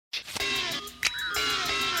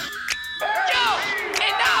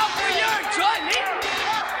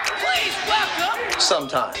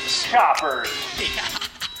sometimes. Choppers.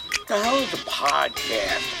 The hell is a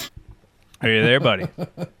podcast? Are you there, buddy?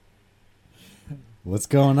 What's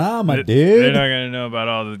going on, my They're dude? not going to know about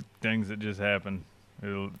all the things that just happened.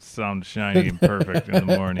 It'll sound shiny and perfect in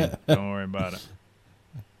the morning. Don't worry about it.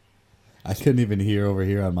 I couldn't even hear over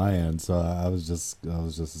here on my end, so I was just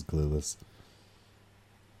as clueless.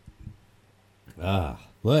 Well,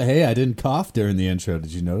 hey, I didn't cough during the intro.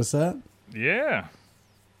 Did you notice that? Yeah.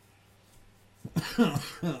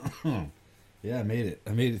 Yeah, I made it.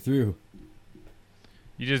 I made it through.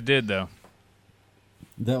 You just did, though.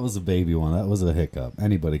 That was a baby one. That was a hiccup.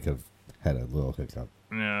 Anybody could have had a little hiccup.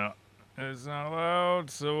 No. It's not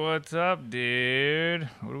allowed. So what's up, dude?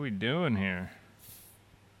 What are we doing here?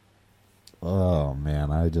 Oh,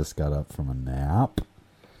 man, I just got up from a nap.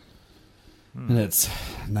 And it's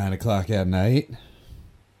 9 o'clock at night.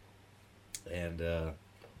 And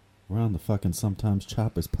we're on the fucking Sometimes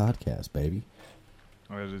Choppers podcast, baby.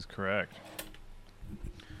 That is correct.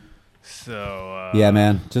 So, Yeah,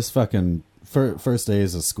 man, just fucking... First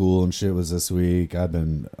days of school and shit was this week. I've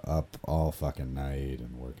been up all fucking night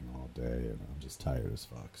and working all day, and I'm just tired as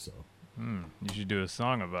fuck, so... you should do a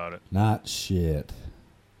song about it. Not shit.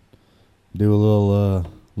 Do a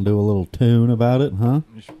little tune about it, huh?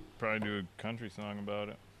 You should probably do a country song about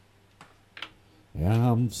it.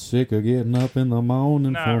 Yeah, I'm sick of getting up in the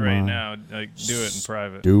morning Not for right my now. Like, do it in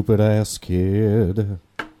private. stupid ass kid.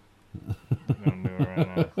 Don't do it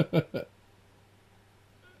right now.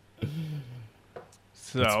 What's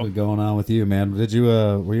So, been going on with you, man? Did you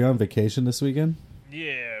were you on vacation this weekend?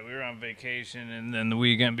 yeah, we were on vacation, and then the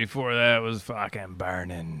weekend before that was fucking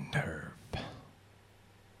burning turf.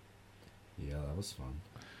 Yeah, that was fun.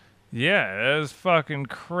 Yeah, that was fucking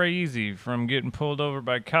crazy. From getting pulled over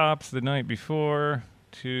by cops the night before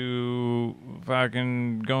to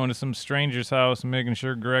fucking going to some stranger's house and making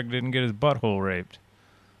sure Greg didn't get his butthole raped.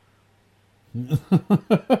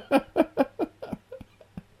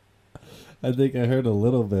 I think I heard a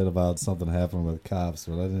little bit about something happened with cops,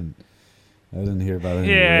 but I didn't hear about any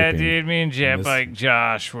Yeah, raping. dude, me and Jet Miss- Bike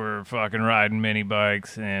Josh were fucking riding mini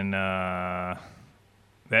bikes, and that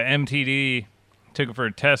MTD took it for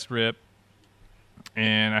a test rip,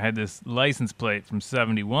 and I had this license plate from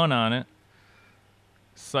 71 on it,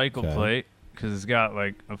 cycle Okay. plate, because it's got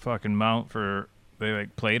like a fucking mount for, they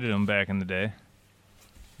like plated them back in the day,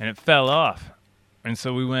 and it fell off, and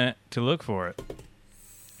so we went to look for it,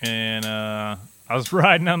 and I was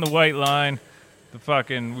riding on the white line.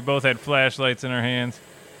 We both had flashlights in our hands,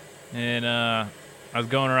 and I was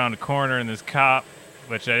going around a corner, and this cop,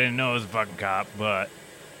 which I didn't know was a fucking cop, but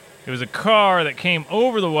it was a car that came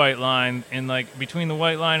over the white line, and like between the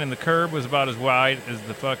white line and the curb was about as wide as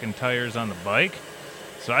the fucking tires on the bike.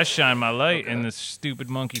 So I shined my light in this stupid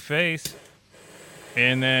monkey face,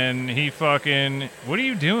 and then he fucking, what are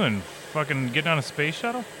you doing? Fucking getting on a space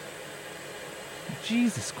shuttle?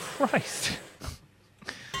 Jesus Christ.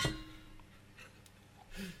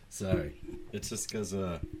 Sorry, it's just because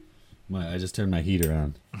I just turned my heater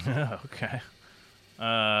on. Okay.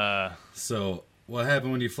 So what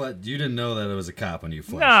happened when you flat? You didn't know that it was a cop when you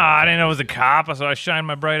flashed. No, I didn't know it was a cop, so I shined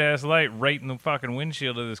my bright ass light right in the fucking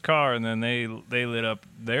windshield of this car, and then they lit up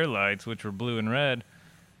their lights, which were blue and red,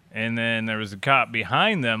 and then there was a cop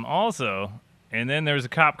behind them also, and then there was a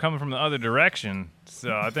cop coming from the other direction.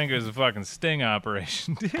 So I think it was a fucking sting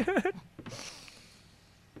operation, dude.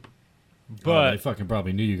 But they But fucking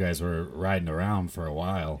probably knew you guys were riding around for a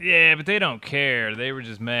while. yeah, but they don't care. They were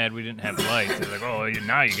just mad we didn't have lights. They're like, "Oh,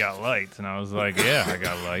 now you got lights," and I was like, "Yeah, I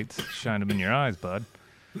got lights. Shine them in your eyes, bud."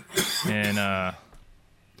 And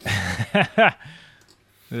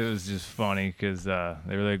it was just funny because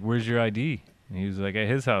they were like, "Where's your ID?" And he was like, "At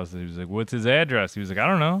his house." He was like, "What's his address?" He was like, "I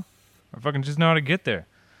don't know. I fucking just know how to get there."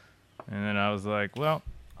 And then I was like, "Well,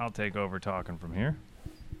 I'll take over talking from here."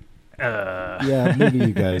 Yeah, maybe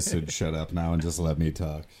you guys should shut up now and just let me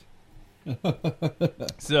talk.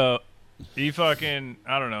 So he fucking,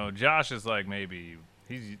 I don't know. Josh is like maybe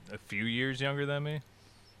he's a few years younger than me.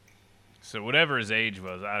 So whatever his age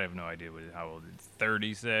was, I have no idea how old. It's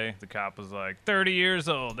 30, say. The cop was like, 30 years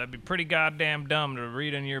old. That'd be pretty goddamn dumb to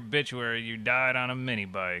read in your obituary you died on a mini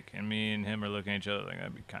bike. And me and him are looking at each other like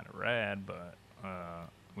that'd be kind of rad, but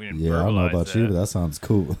we didn't. Yeah, I don't know verbalize about that. you, but that sounds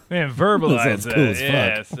cool. We didn't verbalize That sounds that. cool as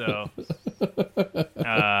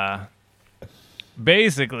Yeah, so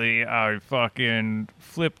basically, I fucking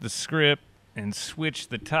flipped the script and switched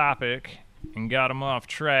the topic and got him off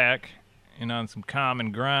track and on some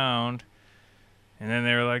common ground. And then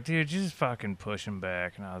they were like, "Dude, just fucking push him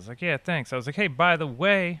back." And I was like, "Yeah, thanks." I was like, "Hey, by the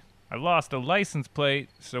way, I lost a license plate,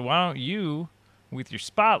 so why don't you with your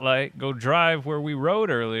spotlight, go drive where we rode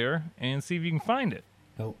earlier and see if you can find it.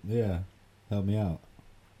 Help me out.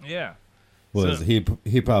 Yeah.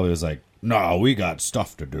 He probably was like, no, we got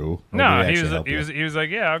stuff to do. Or No, did he actually help you? was like,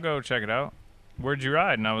 yeah, I'll go check it out. Where'd you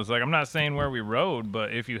ride? And I was like, I'm not saying where we rode,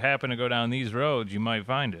 but if you happen to go down these roads, you might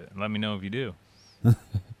find it. Let me know if you do.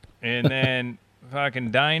 And then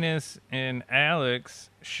fucking Dinus and Alex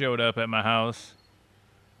showed up at my house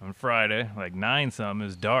on Friday, like 9-something. It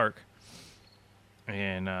was dark.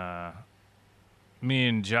 And me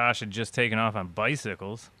and Josh had just taken off on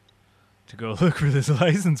bicycles to go look for this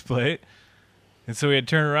license plate. And so we had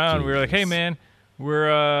turned around. And we were like, hey, man, we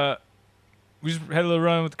just had a little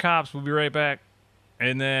run with the cops. We'll be right back.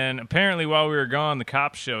 And then apparently while we were gone, the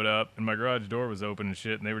cops showed up and my garage door was open and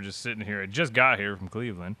shit. And they were just sitting here. I just got here from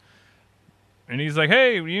Cleveland. And he's like,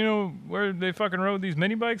 hey, you know where they fucking rode these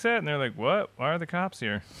mini bikes at? And they're like, what? Why are the cops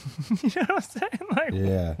here? You know what I'm saying? Like,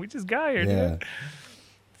 Yeah. we just got here, Yeah. dude.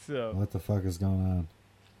 So What the fuck is going on?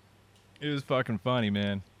 it was fucking funny,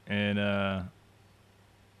 man. And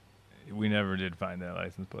we never did find that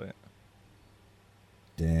license plate.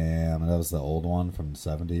 Damn, that was the old one from the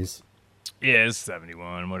 70s. Yeah, it's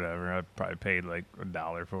 71, whatever. I probably paid like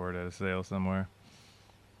 $1 for it at a sale somewhere.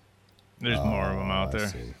 There's more of them out I there.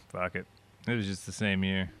 see. Fuck it. It was just the same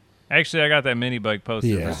year. Actually, I got that mini bike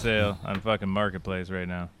posted Yeah. for sale on fucking Marketplace right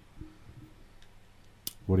now.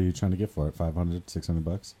 What are you trying to get for it? 500, 600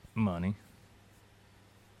 bucks? Money.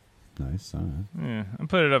 Nice, all right. Yeah, I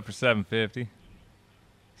put it up for $750.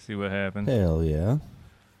 See what happens. Hell yeah.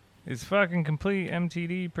 It's fucking complete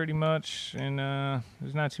MTD pretty much, and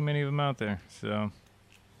there's not too many of them out there, so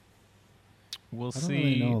we'll I don't see.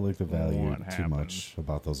 really know like the value what too happens. much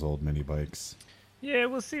about those old mini bikes. Yeah,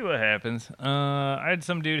 we'll see what happens. I had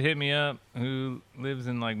some dude hit me up who lives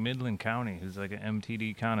in like Midland County, who's like an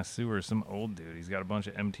MTD connoisseur, some old dude. He's got a bunch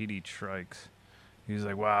of MTD trikes. He's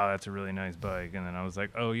like, wow, that's a really nice bike. And then I was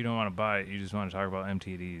like, oh, you don't want to buy it. You just want to talk about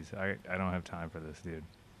MTDs. I don't have time for this, dude.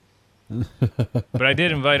 But I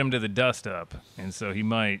did invite him to the Dust Up, and so he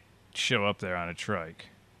might show up there on a trike,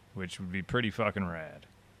 which would be pretty fucking rad.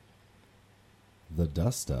 The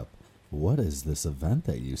Dust Up. What is this event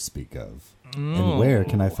that you speak of? And where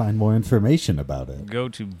can I find more information about it? Go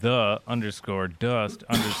to the_dust_up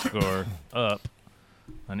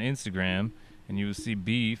on Instagram, and you will see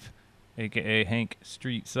Beef, a.k.a. Hank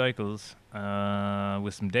Street Cycles,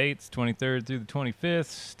 with some dates, 23rd through the 25th,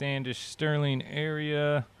 Standish, Sterling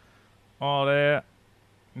area, all that.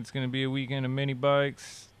 It's going to be a weekend of mini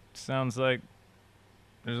bikes. Sounds like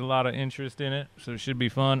there's a lot of interest in it, so it should be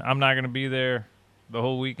fun. I'm not going to be there the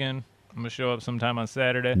whole weekend. I'm going to show up sometime on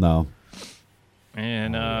Saturday. No.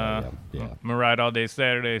 And Yeah. I'm going to ride all day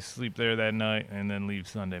Saturday, sleep there that night, and then leave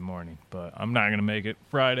Sunday morning. But I'm not going to make it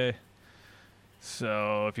Friday.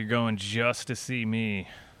 So if you're going just to see me,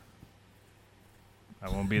 I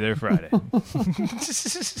won't be there Friday.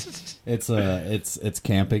 It's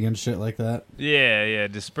camping and shit like that. Yeah,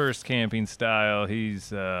 dispersed camping style. He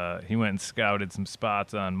went and scouted some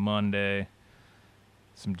spots on Monday.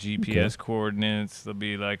 Some GPS coordinates. There'll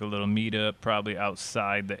be like a little meetup probably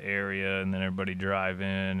outside the area, and then everybody drive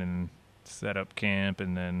in and set up camp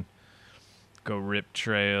and then go rip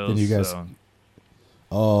trails. Can you guys- so.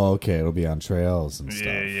 Oh, okay. It'll be on trails and stuff.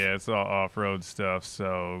 Yeah, it's all off-road stuff.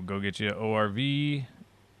 So go get you an ORV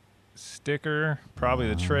sticker, probably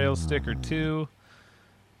the trail sticker too.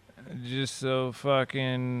 Just so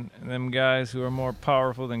fucking them guys who are more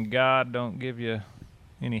powerful than God don't give you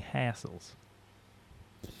any hassles.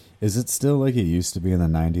 Is it still like it used to be in the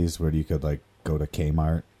 90s where you could like go to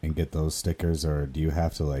Kmart and get those stickers, or do you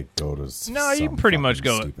have to like go to No, you some can pretty much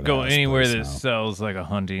fucking go stupid-ass anywhere place that now? sells like a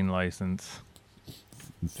hunting license.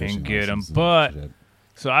 Fishing and get 'em, licenses and but- shit.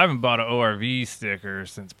 So I haven't bought an ORV sticker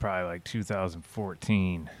since probably like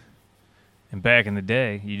 2014. And back in the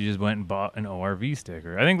day, you just went and bought an ORV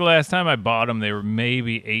sticker. I think the last time I bought them, they were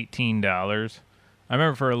maybe $18. I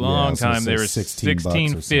remember for a long so time they were $16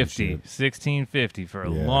 or some $16.50. shit. $16.50 for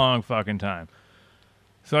a Yeah. long fucking time.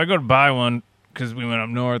 So I go to buy one because we went up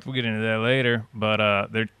north. We'll get into that later.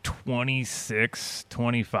 But they're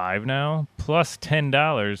 $26.25 now, plus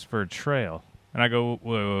 $10 for a trail. And I go,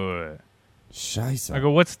 wait. Scheisse. I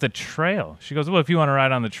go, what's the trail? She goes, well, if you want to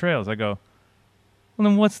ride on the trails. I go, well,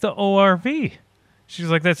 then what's the ORV? She's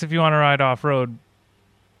like, that's if you want to ride off-road.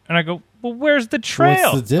 And I go, well, where's the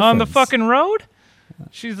trail? What's the On the difference? fucking road?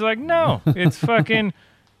 She's like, no, it's fucking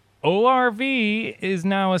ORV is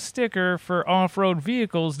now a sticker for off-road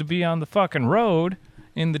vehicles to be on the fucking road,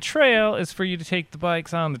 and the trail is for you to take the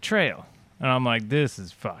bikes on the trail. And I'm like, this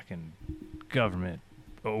is fucking government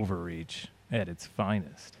overreach at its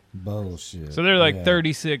finest. Bullshit. So they're like Yeah.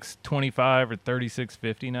 $36.25 or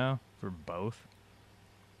 $36.50 now for both.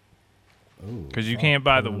 Ooh, Because you fuck, can't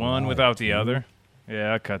buy the per one ride, without the too. other.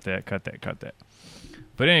 Yeah, cut that.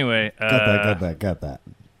 But anyway, Got that.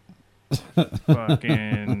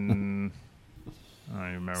 fucking. I don't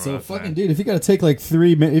even remember. So what I was fucking saying. dude, if you gotta take like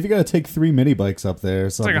three mini bikes up there, or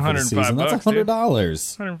something like for the $105 season, that's bucks, dude.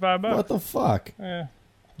 $100. $105. What the fuck? Yeah.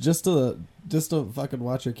 Just to fucking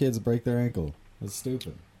watch your kids break their ankle. That's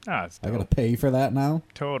stupid. Ah, it's I gotta pay for that now.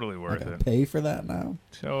 totally I worth gotta it. pay for that now.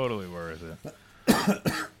 Totally worth it.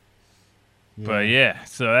 But yeah,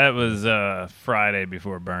 so that was Friday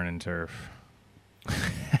before Burning Turf.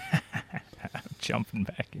 Jumping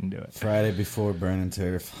back into it. Friday before Burning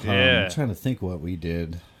Turf. Yeah. I'm trying to think what we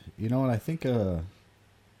did. You know what? I think I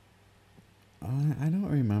don't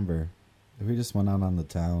remember if we just went out on the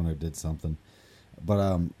town or did something.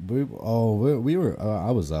 But we were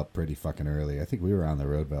I was up pretty fucking early. I think we were on the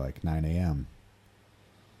road by like 9 a.m.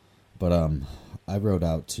 But I rode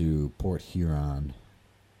out to Port Huron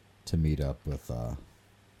to meet up with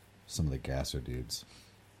some of the Gasser dudes.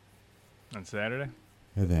 On Saturday?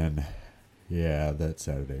 And then, yeah, that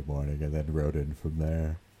Saturday morning, and then rode in from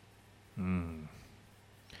there.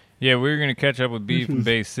 Yeah, we were going to catch up with Beef in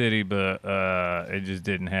Bay City, but it just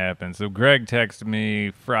didn't happen. So Greg texted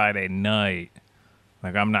me Friday night,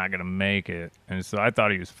 like, I'm not going to make it. And so I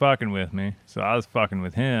thought he was fucking with me. So I was fucking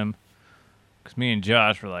with him. Because me and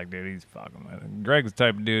Josh were like, dude, he's fucking with him. Greg's the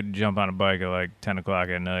type of dude to jump on a bike at like 10 o'clock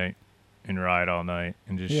at night and ride all night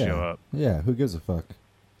and just show up. Yeah, who gives a fuck?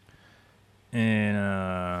 And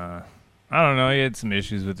I don't know, he had some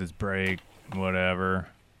issues with his brake, whatever.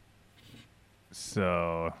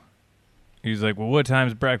 So he was like, well, what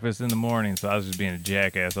time's breakfast in the morning? So I was just being a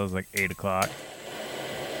jackass. I was like 8 o'clock.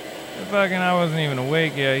 And fucking, I wasn't even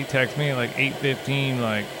awake yet. He texted me at like 8:15,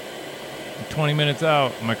 like 20 minutes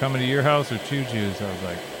out. Am I coming to your house or Choo Choo's? So I was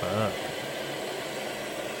like, fuck.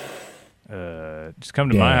 Just come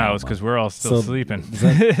to my Yeah, house because we're all still so sleeping.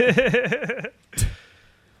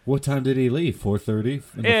 What time did he leave? 4:30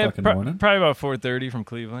 in the fucking morning? Probably about 4:30 from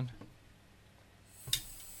Cleveland.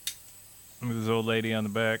 With his old lady on the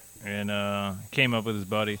back, and came up with his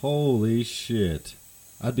buddy. Holy shit.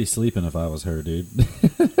 I'd be sleeping if I was her, dude.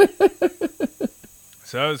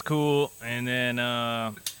 So that was cool. And then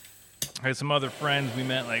I had some other friends. We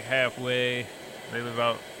met like halfway. They live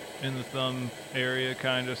out in the Thumb area,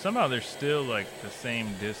 kind of. Somehow they're still like the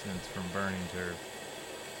same distance from Burning Turf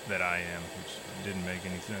that I am, which didn't make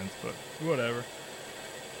any sense, but whatever.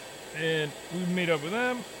 And we meet up with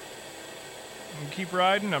them and keep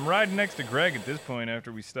riding. I'm riding next to Greg at this point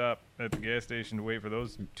after we stop at the gas station to wait for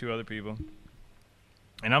those two other people.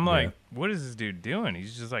 And I'm like, what is this dude doing?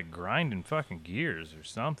 He's just like grinding fucking gears or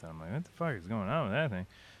something. I'm like, what the fuck is going on with that thing?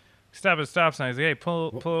 Stop at a stop sign. He's like, hey,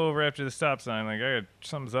 pull over after the stop sign. Like, I got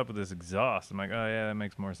something's up with this exhaust. I'm like, oh yeah, that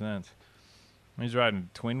makes more sense. He's riding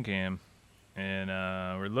a twin cam. And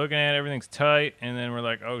we're looking at it, everything's tight, and then we're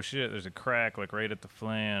like, oh shit, there's a crack like right at the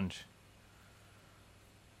flange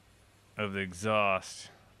of the exhaust.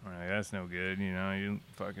 I'm like, that's no good, you know, you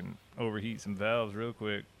fucking overheat some valves real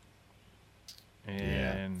quick.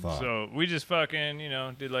 And fuck. so we just fucking, you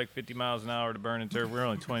know, did like 50 miles an hour to Burning Turf. We were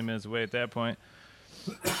only 20 minutes away at that point.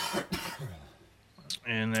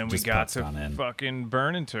 And then we Just got putzed to on in. fucking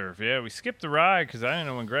Burning Turf. Yeah, we skipped the ride because I didn't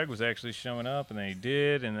know when Greg was actually showing up, and then he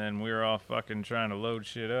did. And then we were all fucking trying to load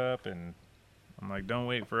shit up, and I'm like, don't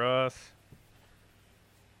wait for us.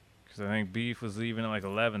 Because I think Beef was leaving at like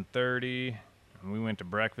 11:30, and we went to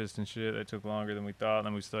breakfast and shit. That took longer than we thought. And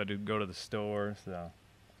then we still had to go to the store, so.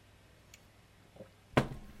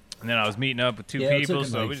 And then I was meeting up with two people,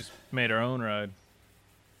 so we just made our own ride.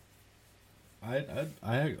 I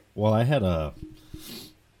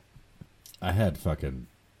had fucking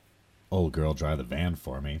old girl drive the van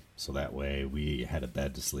for me, so that way we had a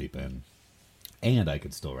bed to sleep in, and I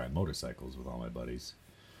could still ride motorcycles with all my buddies.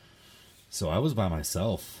 So I was by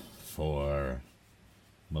myself for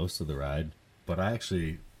most of the ride, but I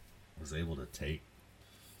actually was able to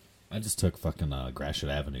I just took fucking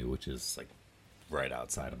Gratiot Avenue, which is like right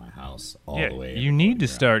outside of my house, all the way. You need to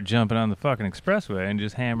start jumping on the fucking expressway and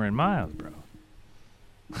just hammering miles, bro.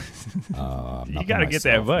 You got to get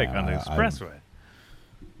that bike on the expressway.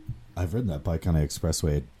 I've ridden that bike on the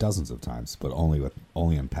expressway dozens of times, but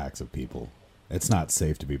only in packs of people. It's not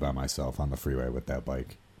safe to be by myself on the freeway with that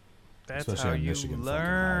bike. That's especially how on you Michigan fucking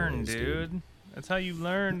learn, highways, dude. That's how you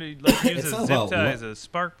learn to like use It's a all zip about tie as a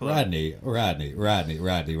spark plug. Rodney.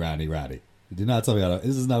 Do not tell me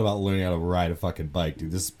this is not about learning how to ride a fucking bike,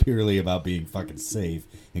 dude. This is purely about being fucking safe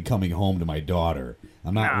and coming home to my daughter.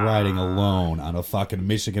 I'm not riding alone on a fucking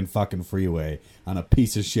Michigan fucking freeway on a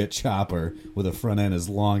piece of shit chopper with a front end as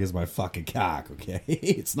long as my fucking cock, okay?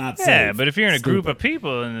 It's not safe. Yeah, but if you're in a group of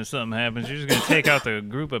people and something happens, you're just going to take out the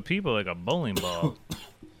group of people like a bowling ball.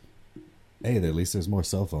 Hey, at least there's more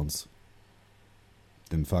cell phones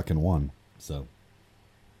than fucking one, so.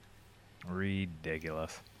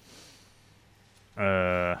 Ridiculous.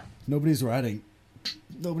 Nobody's riding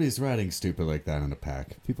stupid like that in a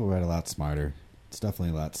pack. People ride a lot smarter. It's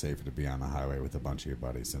definitely a lot safer to be on the highway with a bunch of your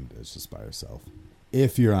buddies than it's just by yourself.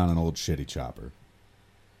 If you're on an old shitty chopper.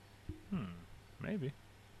 Maybe.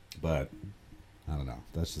 But, I don't know.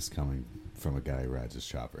 That's just coming from a guy who rides his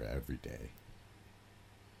chopper every day.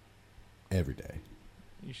 Every day.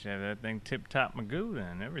 You should have that thing tip-top Magoo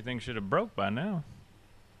then. Everything should have broke by now.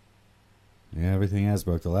 Yeah, everything has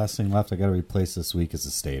broke. The last thing left I got to replace this week is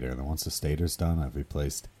the stator. And then once the stator's done, I've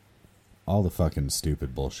replaced all the fucking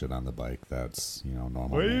stupid bullshit on the bike. That's, normal.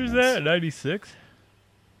 What year is that? 96?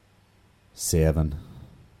 7.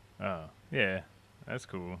 Oh, yeah. That's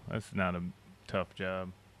cool. That's not a tough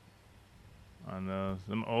job on those.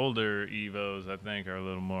 Some older Evos, I think, are a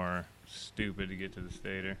little more stupid to get to the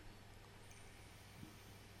stator.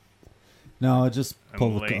 No, just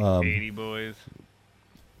pull late the 80 boys.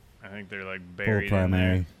 I think they're like pull buried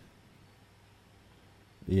primary. in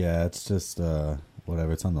Yeah, it's just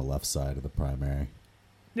whatever. It's on the left side of the primary.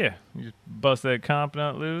 there. Yeah, you just bust that comp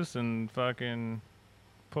nut loose and fucking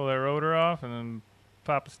pull that rotor off, and then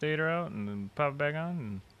pop the stator out, and then pop it back on.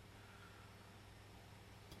 And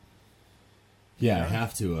Yeah, I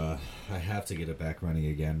have to get it back running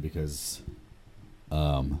again because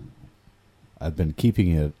I've been keeping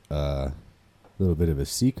it a little bit of a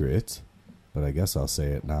secret, but I guess I'll say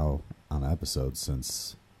it now on the episode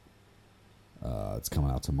since it's coming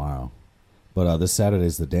out tomorrow. But this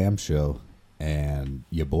Saturday's the Damn Show, and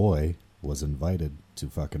your boy was invited to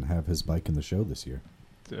fucking have his bike in the show this year.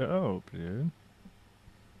 dope, dude.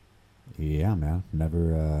 Yeah, man.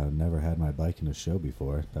 Never had my bike in a show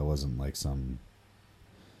before. That wasn't like some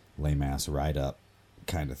lame ass ride up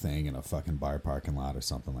kind of thing in a fucking bar parking lot or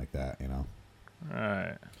something like that,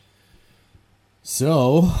 Right.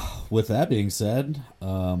 So, with that being said,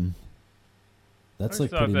 that's I like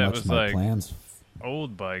thought pretty that much was my like plans.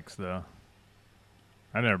 Old bikes, though.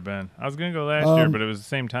 I've never been. I was going to go last year, but it was the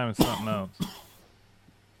same time as something else.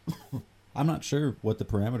 I'm not sure what the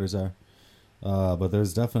parameters are, but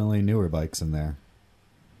there's definitely newer bikes in there.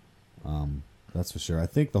 That's for sure. I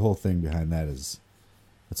think the whole thing behind that is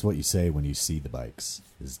that's what you say when you see the bikes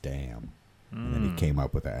is damn. And then he came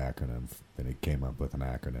up with an acronym. Then he came up with an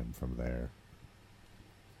acronym from there.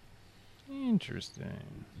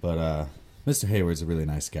 Interesting. But Mr. Hayward's a really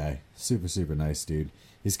nice guy. Super, super nice dude.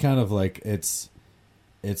 He's kind of like he's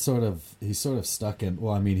sort of stuck in.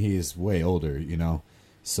 Well, I mean, he's way older,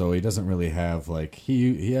 so he doesn't really have like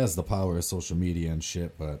he has the power of social media and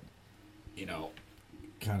shit, but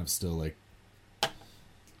kind of still like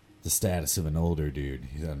the status of an older dude.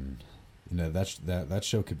 He doesn't. That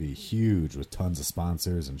show could be huge with tons of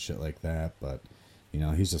sponsors and shit like that, but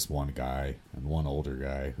he's just one guy and one older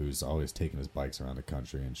guy who's always taking his bikes around the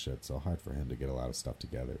country and shit, so hard for him to get a lot of stuff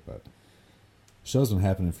together. But show's been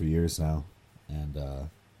happening for years now, and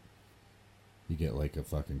you get like a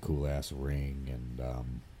fucking cool ass ring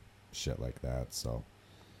and shit like that, so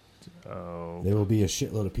there will be a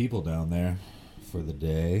shitload of people down there for the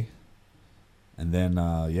day. And then,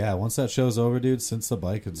 once that show's over, dude, since the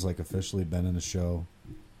bike has, like, officially been in a show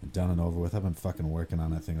and done and over with, I've been fucking working on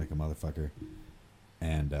that thing like a motherfucker.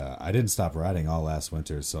 And I didn't stop riding all last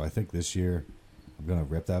winter, so I think this year I'm going to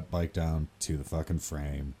rip that bike down to the fucking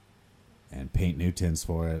frame and paint new tins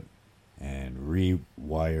for it and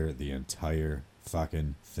rewire the entire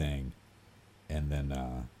fucking thing and then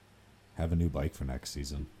have a new bike for next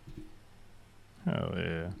season. Hell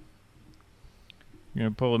yeah. You're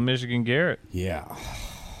going to pull a Michigan Garrett. Yeah.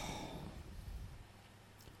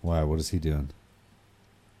 Why? What is he doing?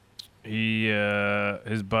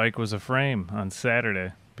 His bike was a frame on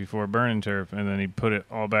Saturday before Burning Turf, and then he put it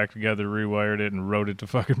all back together, rewired it, and rode it to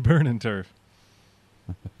fucking Burning Turf.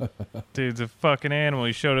 Dude's a fucking animal.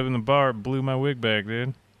 He showed up in the bar, blew my wig back,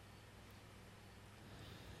 dude.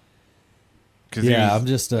 Yeah, he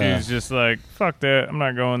was just like, fuck that, I'm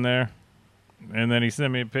not going there. And then he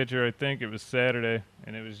sent me a picture, I think it was Saturday,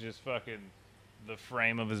 and it was just fucking the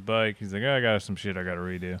frame of his bike. He's like, I got some shit I got to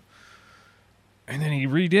redo. And then he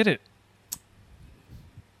redid it.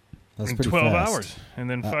 That's in pretty 12 fast. hours. And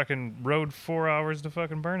then fucking rode 4 hours to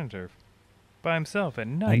fucking Burning Turf. by himself at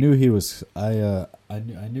night. I knew he was. I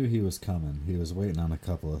knew he was coming. He was waiting on a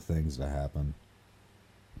couple of things to happen,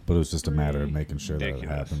 but it was just a matter of making sure that it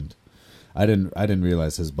Ridiculous. happened. I didn't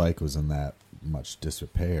realize his bike was in that much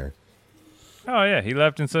disrepair. Oh yeah, he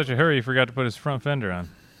left in such a hurry he forgot to put his front fender on.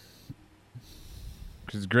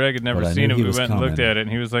 Because Greg had never But I seen knew it. he We was went and looked coming. at it,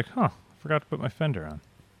 and he was like, "Huh, forgot to put my fender on."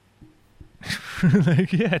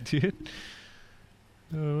 Like, yeah, dude.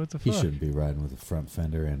 What the He fuck? shouldn't be riding with a front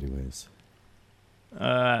fender, anyways.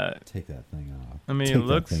 Take that thing off. I mean, Take it that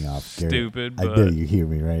looks thing off, Garrett. stupid, I but know you hear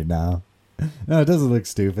me right now. No, it doesn't look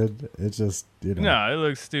stupid. It's just, you know. no, it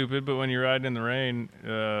looks stupid. But when you're riding in the rain,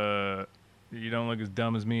 you don't look as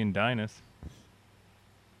dumb as me and Dinus.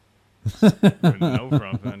 With no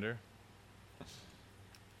front fender.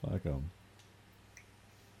 Fuck 'em.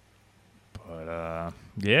 But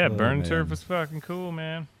yeah, Oh, Burn man. Turf was fucking cool,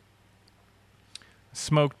 man.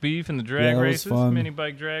 Smoked beef in the drag Yeah, that was races, fun. mini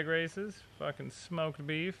bike drag races. Fucking smoked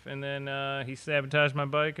beef, and then he sabotaged my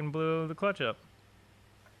bike and blew the clutch up.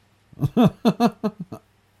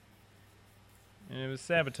 And it was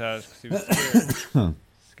sabotage because he was scared.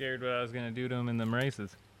 Scared what I was gonna do to him in them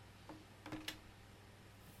races.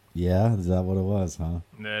 Yeah, is that what it was, huh?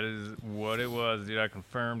 That is what it was, dude. I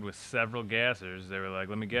confirmed with several gassers. They were like,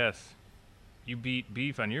 "Let me guess, you beat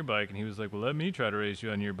Beef on your bike," and he was like, "Well, let me try to race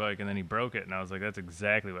you on your bike," and then he broke it, and I was like, "That's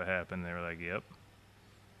exactly what happened." They were like, "Yep,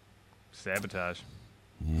 sabotage."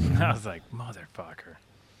 Yeah, I was like, "Motherfucker."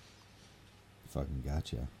 fucking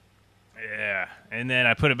gotcha. Yeah, and then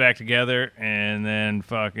I put it back together, and then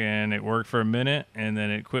fucking it worked for a minute, and then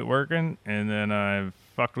it quit working, and then I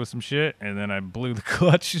fucked with some shit, and then I blew the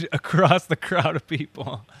clutch across the crowd of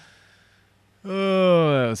people.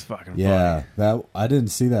 Oh, that was fucking Yeah, that I didn't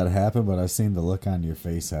see that happen, but I seen the look on your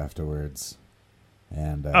face afterwards.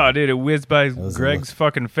 And funny. Oh, dude, it whizzed by was a Greg's look-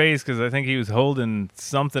 fucking face because I think he was holding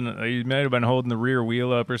something. He might have been holding the rear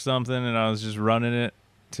wheel up or something, and I was just running it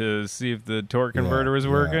to see if the torque converter was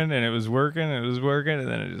yeah. working, and it was working, and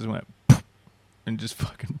then it just went and just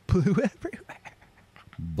fucking blew everywhere.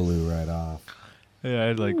 blew right off. Yeah, I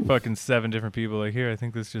had like fucking 7 different people like, "Here, I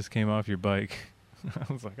think this just came off your bike."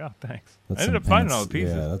 I was like, "Oh, thanks." I ended up finding all the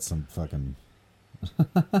pieces. Yeah, that's some fucking.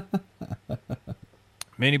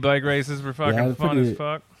 Mini bike races were fucking Yeah, fun pretty- as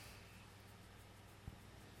fuck.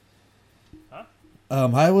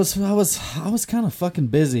 I was kind of fucking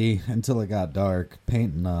busy until it got dark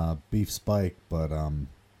painting Beef's bike, but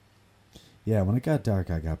yeah, when it got dark,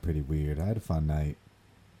 I got pretty weird. I had a fun night.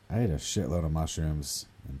 I ate a shitload of mushrooms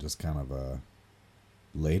and just kind of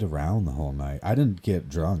laid around the whole night. I didn't get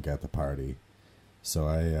drunk at the party, so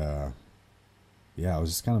I was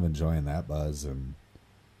just kind of enjoying that buzz and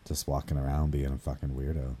just walking around being a fucking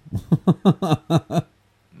weirdo.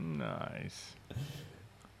 Nice.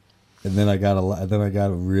 And then I got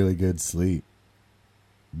a really good sleep.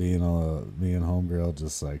 Me and homegirl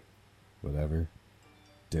just like whatever,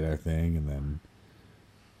 did our thing, and then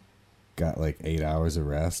got like 8 hours of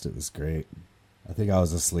rest. It was great. I think I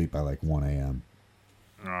was asleep by like 1 a.m.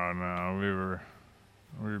 Oh no,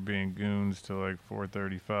 we were being goons till like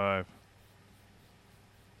 4:35.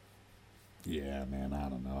 Yeah, man. I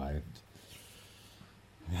don't know.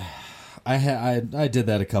 I did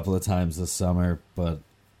that a couple of times this summer, but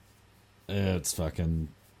it's fucking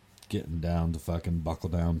getting down to fucking buckle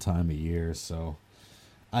down time of year, so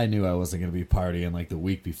I knew I wasn't going to be partying like the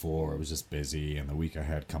week before. I was just busy, and the week I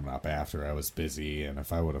had coming up after I was busy, and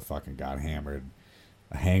if I would have fucking got hammered,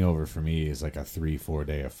 a hangover for me is like a 3-4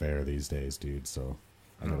 day affair these days, dude, so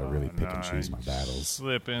I gotta really pick and choose my battles.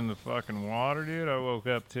 Slip in the fucking water, dude. I woke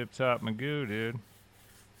up tip top Magoo, dude.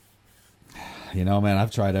 You know, man,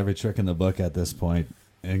 I've tried every trick in the book at this point,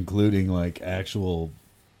 including like actual,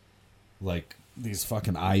 like these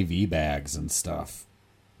fucking IV bags and stuff.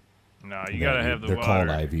 No, you gotta have the They're water.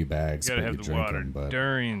 called IV bags, You gotta but have you the drink water them. But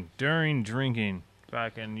during drinking.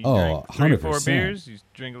 Fucking, you Oh, drink 3 or 4 100%. beers, you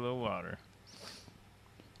drink a little water.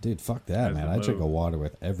 dude, fuck that, That's man. the I drink a move. water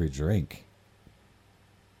with every drink.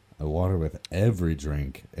 A water with every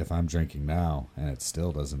drink if I'm drinking now, and it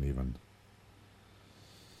still doesn't even.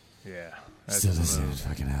 Yeah, that's Still the doesn't even move.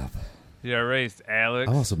 fucking help. Yeah, I raced Alex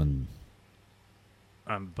I've also been.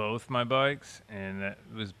 on both my bikes, and that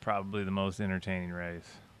was probably the most entertaining race.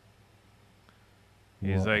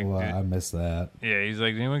 He's like, well, dude- I missed that. Yeah, he's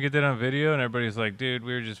like, "Did anyone get that on video?" And everybody's like, "Dude,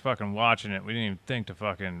 we were just fucking watching it. We didn't even think to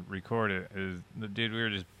fucking record it." Dude, we were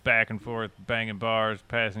just back and forth, banging bars,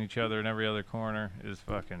 passing each other in every other corner. It was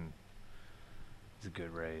fucking. It's a good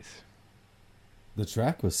race. The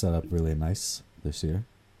track was set up really nice this year.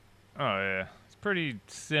 Oh yeah, it's pretty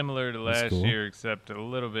similar to That's last cool. year, except a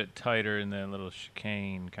little bit tighter in that little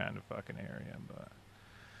chicane kind of fucking area.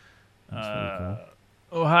 That's pretty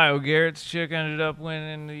cool. Ohio Garrett's chick ended up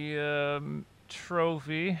winning the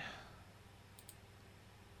trophy,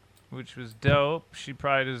 which was dope. She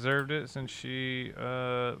probably deserved it since she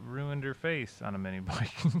ruined her face on a mini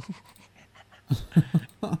bike.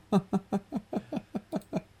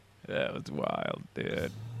 That was wild,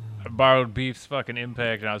 dude. I borrowed Beef's fucking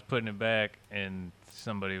Impact, and I was putting it back, and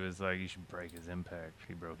somebody was like, you should break his Impact if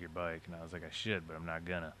he broke your bike. And I was like, I should, but I'm not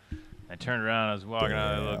gonna. I turned around, I was walking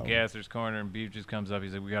out of the little gasser's corner, and Beef just comes up.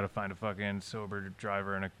 He's like, we gotta find a fucking sober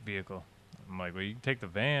driver in a vehicle. I'm like, well, you can take the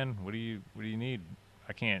van. What do you need?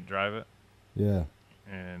 I can't drive it. Yeah.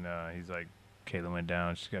 And he's like, Kayla went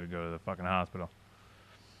down. She's got to go to the fucking hospital.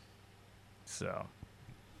 So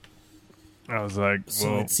I was like,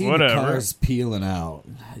 well, I'd seen whatever. the cars peeling out.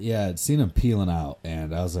 Yeah, I'd seen them peeling out,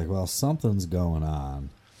 and I was like, well, something's going on.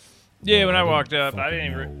 Yeah, But when I didn't walked up, I fucking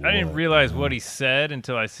didn't know I didn't what, realize you know? what he said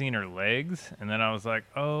until I seen her legs, and then I was like,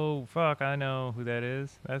 oh fuck, I know who that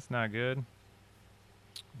is. That's not good.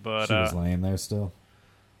 But She was laying there still.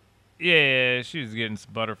 yeah, she was getting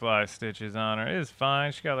some butterfly stitches on her. It was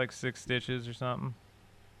fine. She got like 6 stitches or something.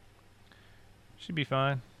 She'd be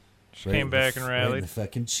fine. She Right came in the back and right in rallied. the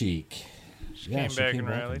fucking cheek. She came back and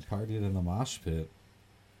rallied. Partied in the mosh pit.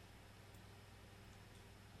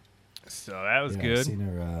 So that was Yeah,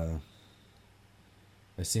 good.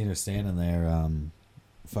 I seen her standing there,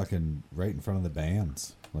 fucking right in front of the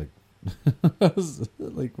bands. Like, I was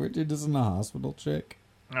like, weren't you just in the hospital, chick?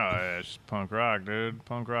 Oh, yeah, it's punk rock, dude.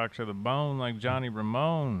 Punk rock to the bone like Johnny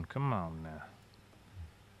Ramone. Come on now.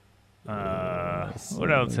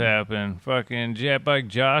 What else happened? Fucking Jet Bike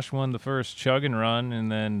Josh won the first chugging run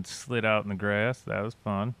and then slid out in the grass. That was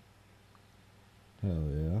fun. Hell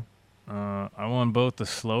yeah. I won both the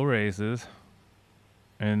slow races.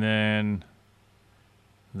 And then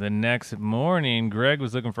the next morning, Greg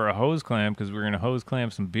was looking for a hose clamp because we were going to hose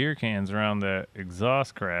clamp some beer cans around the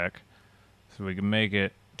exhaust crack so we could make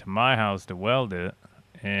it to my house to weld it.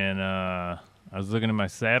 And I was looking at my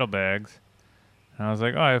saddlebags. And I was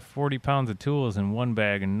like, oh, I have 40 pounds of tools in one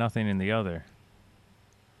bag and nothing in the other.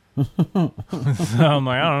 So I'm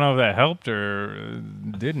like, I don't know if that helped or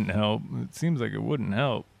didn't help. It seems like it wouldn't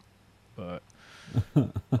help. But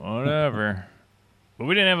whatever. But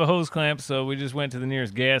we didn't have a hose clamp, so we just went to the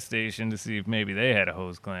nearest gas station to see if maybe they had a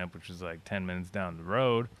hose clamp, which was like 10 minutes down the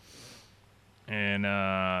road. And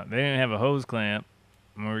they didn't have a hose clamp.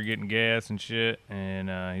 And we were getting gas and shit. And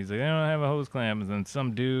he's like, they don't have a hose clamp. And then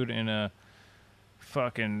some dude in a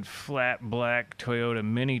fucking flat black Toyota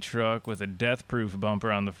mini truck with a death-proof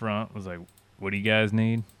bumper on the front was like, what do you guys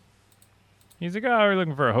need? He's like, oh, we're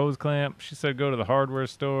looking for a hose clamp. She said go to the hardware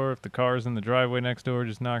store. If the car's in the driveway next door,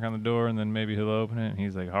 just knock on the door and then maybe he'll open it. And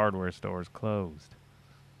he's like, hardware store's closed.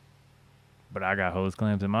 But I got hose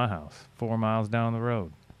clamps in my house 4 miles down the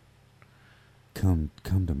road. Come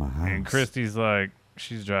to my house. And Christy's like,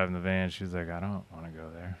 she's driving the van. She's like, I don't want to go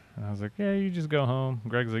there. And I was like, yeah, you just go home.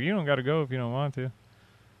 Greg's like, you don't got to go if you don't want to.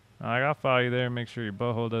 I'm like, I'll follow you there and make sure your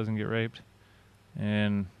butthole doesn't get raped.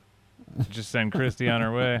 And just send Christy on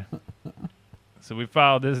her way. So we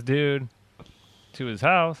followed this dude to his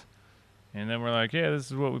house. And then we're like, yeah, this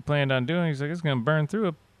is what we planned on doing. He's like, it's going to burn through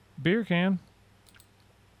a beer can.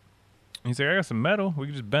 He's like, I got some metal. We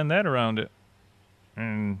can just bend that around it.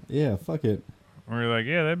 And Yeah, fuck it. we were like,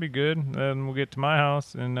 yeah, that'd be good. Then we'll get to my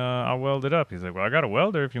house and I'll weld it up. He's like, well, I got a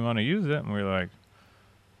welder if you want to use it. And we were like,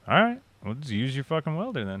 all right, we'll just use your fucking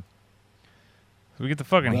welder then. So we get the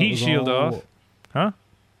fucking That heat was shield all- off. Huh?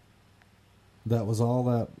 That was all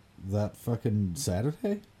that fucking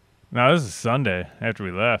Saturday? No, this is Sunday after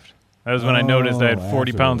we left. That was when I noticed I had Oh,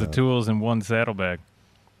 40 after pounds we of left. tools in one saddlebag.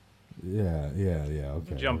 Yeah,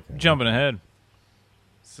 okay. okay. Jumping ahead.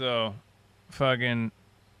 So, fucking,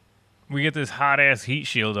 we get this hot-ass heat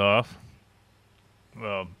shield off.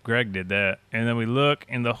 Well, Greg did that. And then we look,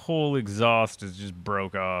 and the whole exhaust is just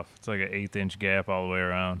broke off. It's like an 1/8-inch gap all the way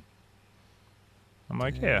around. I'm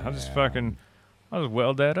like, yeah, I'll just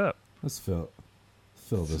weld that up. Let's fill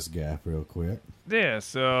this gap real quick. Yeah,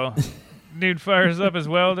 so dude fires up his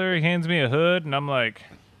welder. He hands me a hood, and I'm like,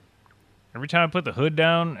 every time I put the hood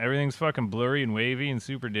down, everything's fucking blurry and wavy and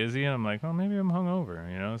super dizzy. And I'm like, well, maybe I'm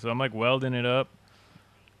hungover, you know? So I'm like welding it up,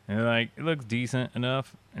 and like it looks decent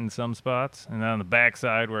enough in some spots. And then on the back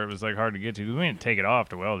side where it was like hard to get to, we didn't take it off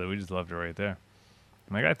to weld it. We just left it right there.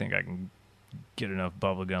 I'm like, I think I can get enough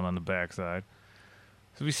bubble gum on the back side.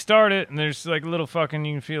 So we start it, and there's like a little fucking,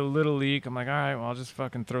 you can feel a little leak. I'm like, all right, well, I'll just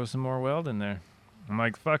fucking throw some more weld in there. I'm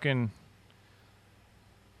like, fucking,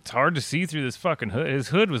 it's hard to see through this fucking hood. His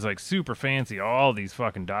hood was like super fancy, all these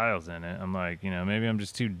fucking dials in it. I'm like, you know, maybe I'm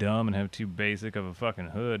just too dumb and have too basic of a fucking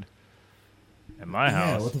hood. at my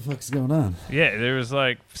house. what the fuck's going on? Yeah, there was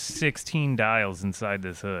like 16 dials inside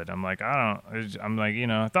this hood. I'm like, I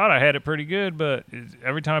thought I had it pretty good, but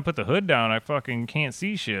every time I put the hood down, I fucking can't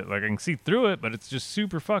see shit. Like, I can see through it, but it's just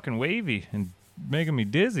super fucking wavy and making me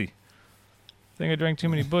dizzy. I think I drank too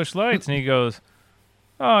many Busch Lights. And he goes,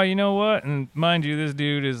 oh, you know what? And mind you, this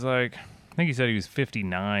dude is like, I think he said he was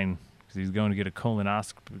 59 because he's going to get a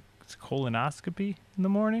colonoscopy in the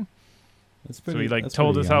morning. That's pretty, so he that's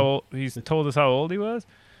told pretty us young. told us how old he was,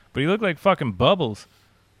 but he looked like fucking Bubbles.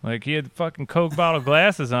 Like he had fucking Coke bottle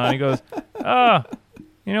glasses on. He goes,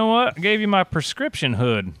 you know what? I gave you my prescription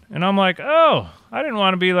hood. And I'm like, oh, I didn't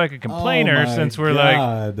want to be like a complainer since we're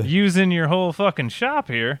like using your whole fucking shop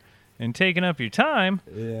here and taking up your time.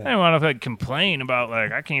 Yeah. I didn't want to like complain about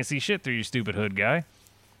like, I can't see shit through your stupid hood, guy.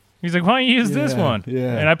 He's like, why don't you use this one?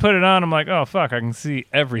 Yeah. And I put it on. I'm like, oh, fuck, I can see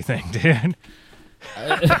everything, dude.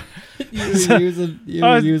 You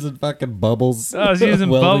were using fucking Bubbles. I was using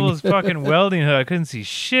welding. Bubbles fucking welding hood. I couldn't see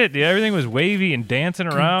shit, dude. Everything was wavy and dancing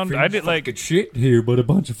around. I did like shit here, but a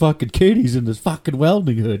bunch of fucking kitties in this fucking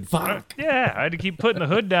welding hood. Fuck. Yeah, I had to keep putting the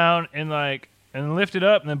hood down and lift it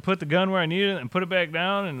up and then put the gun where I needed it and put it back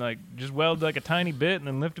down and like just weld like a tiny bit and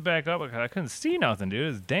then lift it back up. Like, I couldn't see nothing, dude. It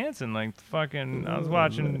was dancing like fucking. I was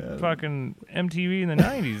watching fucking MTV in the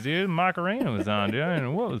 90s, dude. Macarena was on, dude. I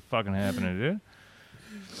didn't know what was fucking happening, dude.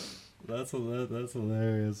 That's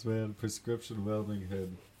hilarious, man. Prescription welding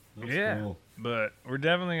hood. That's cool. But we're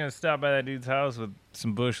definitely gonna stop by that dude's house with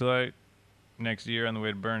some Busch Light next year on the way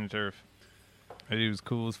to Burn Turf. That dude was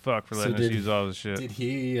cool as fuck for letting us use all this shit. Did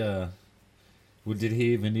he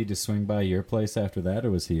even need to swing by your place after that,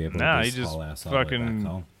 or was he able to he just haul ass all the way back fucking.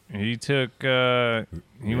 home? He took.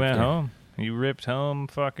 He went home. He ripped home,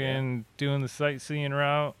 fucking doing the sightseeing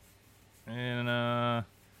route, and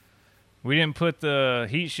we didn't put the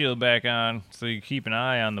heat shield back on, so you keep an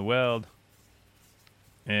eye on the weld.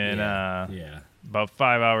 And about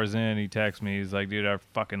 5 hours in, he texts me. He's like, "Dude, our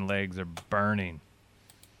fucking legs are burning."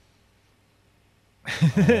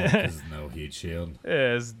 There's no heat shield.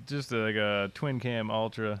 Yeah, it's just like a twin cam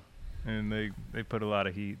Ultra, and they put a lot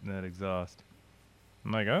of heat in that exhaust.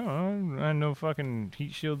 I'm like, oh, I know fucking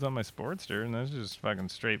heat shields on my Sportster, and that's just fucking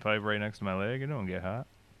straight pipe right next to my leg. It don't get hot.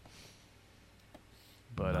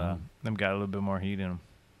 But them got a little bit more heat in them.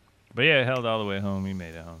 But yeah, it held all the way home. He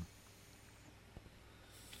made it home.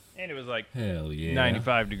 And it was like hell yeah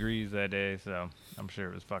 95 degrees that day, so I'm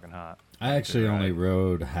sure it was fucking hot. I actually only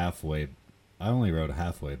rode halfway. I only rode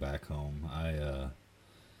halfway back home. I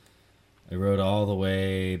rode all the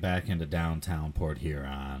way back into downtown Port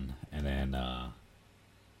Huron, and then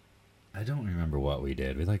I don't remember what we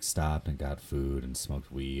did. We like stopped and got food and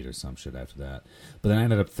smoked weed or some shit after that. But then I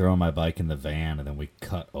ended up throwing my bike in the van, and then we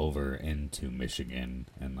cut over into Michigan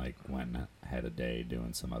and like went and had a day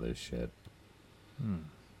doing some other shit.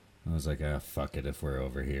 I was like, fuck it. If we're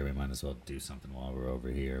over here, we might as well do something while we're over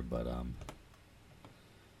here. But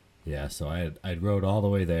yeah. So I'd rode all the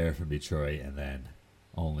way there from Detroit, and then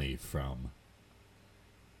only from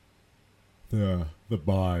the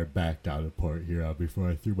bar back down to Port Huron before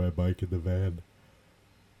I threw my bike in the van.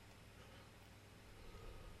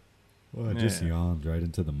 Well, I just yawned right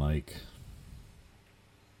into the mic.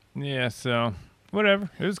 Yeah, so whatever.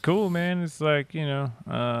 It was cool, man. It's like, the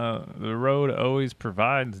road always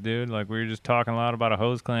provides, dude. Like, we were just talking a lot about a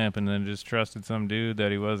hose clamp and then just trusted some dude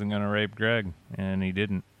that he wasn't going to rape Greg, and he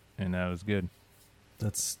didn't, and that was good.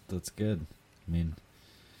 That's good. I mean,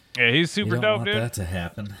 yeah, he's super you don't dope, want dude. that to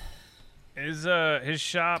happen. His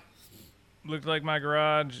shop looked like my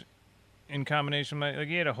garage in combination with like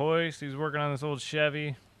he had a hoist. He was working on this old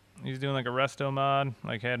Chevy. He's doing like a resto mod,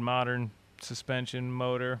 like had modern suspension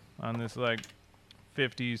motor on this like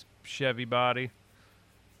 50s Chevy body,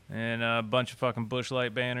 and a bunch of fucking Busch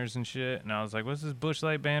Light banners and shit. And I was like, what's this Busch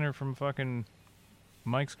Light banner from fucking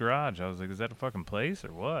Mike's garage? I was like, is that a fucking place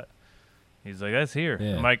or what? He's like, that's here.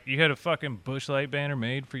 Yeah. I'm like, you had a fucking Busch Light banner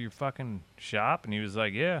made for your fucking shop? And he was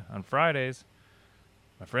like, yeah, on Fridays,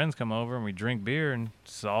 my friends come over and we drink beer and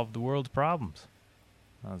solve the world's problems.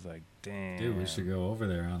 I was like, damn. Dude, we should go over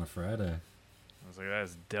there on a Friday. I was like,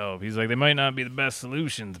 that's dope. He's like, they might not be the best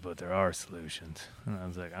solutions, but there are solutions. And I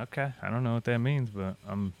was like, okay, I don't know what that means, but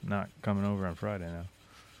I'm not coming over on Friday now.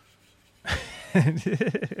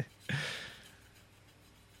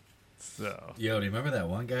 So. Yo, do you remember that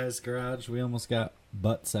one guy's garage we almost got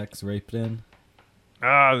butt sex raped in?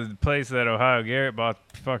 The place that Ohio Garrett bought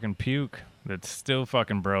fucking puke that's still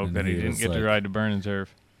fucking broke, And that he didn't get to ride to Burn and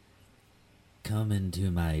Turf. Come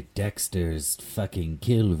into my Dexter's fucking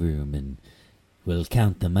kill room and we'll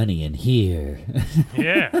count the money in here.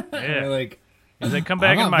 Yeah, We're yeah. like, He's like, come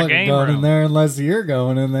back I'm in not my fucking game going room. in there unless you're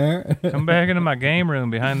going in there. Come back into my game room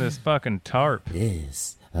behind this fucking tarp.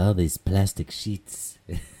 Yes, all these plastic sheets.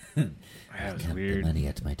 That was Count weird. the money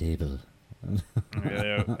at my table.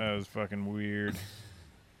 Yeah, that was fucking weird.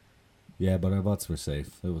 Yeah, but our butts were safe.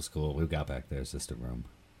 It was cool. We got back there, system room.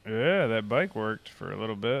 Yeah, that bike worked for a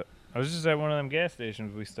little bit. I was just at one of them gas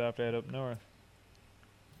stations we stopped at up north.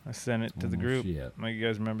 I sent it to the Oh, group. shit. Like, you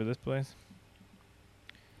guys remember this place?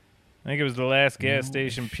 I think it was the last gas No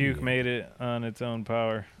station Puke shit. made it on its own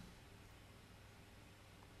power.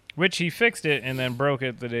 Which he fixed it and then broke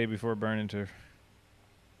it the day before burning to.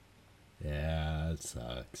 Yeah, it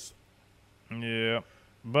sucks. Yeah.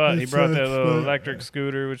 But he It brought that sucks, little but- electric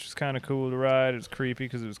scooter, which was kind of cool to ride. It was creepy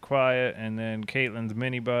because it was quiet. And then Caitlin's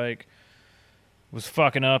mini bike was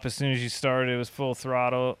fucking up as soon as you started. It was full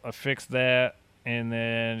throttle. I fixed that. And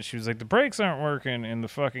then she was like, the brakes aren't working. And the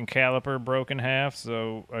fucking caliper broke in half.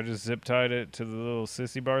 So I just zip tied it to the little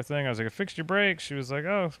sissy bar thing. I was like, I fixed your brakes. She was like,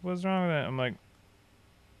 oh, what's wrong with that? I'm like,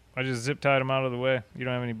 I just zip tied them out of the way. You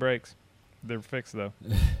don't have any brakes. They're fixed, though.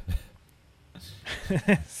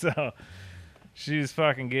 So she was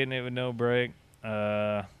fucking getting it with no brake.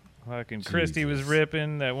 Fucking Christy was Jesus.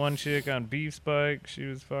 ripping. That one chick on Beef's bike, she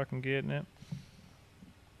was fucking getting it.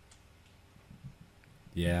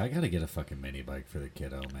 Yeah, I gotta get a fucking mini bike for the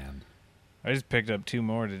kiddo, man. I just picked up 2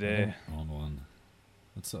 more I today. don't own one.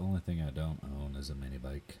 That's the only thing I don't own is a mini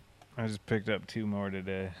bike. I just picked up 2 more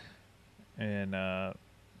today. And Yeah.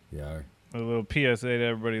 a little PSA to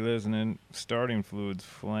everybody listening, starting fluid's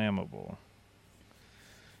flammable.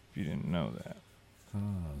 If you didn't know that.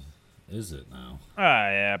 Oh, is it now?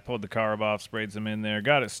 Yeah, I pulled the carb off, sprayed some in there,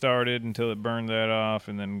 got it started until it burned that off,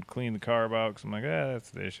 and then cleaned the carb out, 'cause I'm like, that's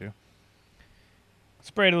the issue.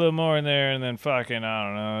 Sprayed a little more in there, and then fucking, I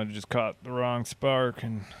don't know, it just caught the wrong spark,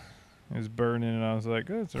 and it was burning, and I was like,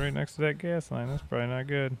 oh, it's right next to that gas line. That's probably not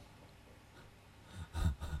good.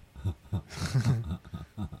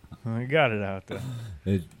 I got it out, though.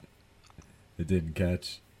 It didn't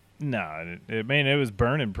catch. No, it was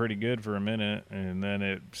burning pretty good for a minute, and then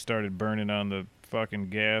it started burning on the fucking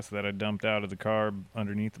gas that I dumped out of the carb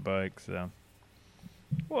underneath the bike, so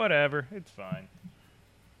whatever, it's fine.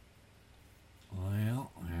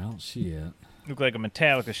 Well, shit. Looked like a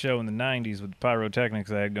Metallica show in the 90s with the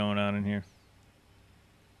pyrotechnics I had going on in here.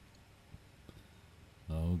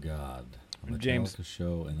 Oh, God. A If James- Metallica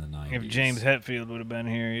show in the 90s. If James Hetfield would have been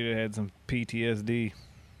here, he'd have had some PTSD.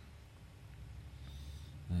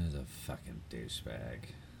 That is a fucking douchebag.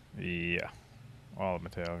 Yeah. All of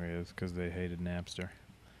Metallica is, because they hated Napster.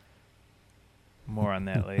 More on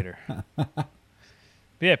that later. But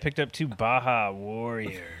yeah, I picked up 2 Baja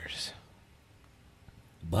Warriors.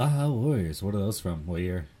 Baja Warriors. What are those from? What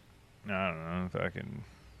year? I don't know, fucking,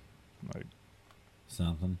 like,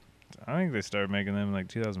 Something. I think they started making them in like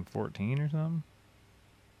 2014 or something.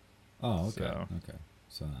 Oh, okay. So- Okay.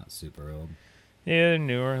 So not super old. Yeah, they're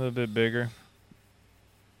newer, a little bit bigger.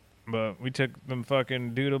 But we took them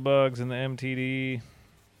fucking doodlebugs in the MTD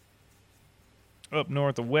up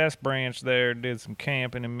north of West Branch there, did some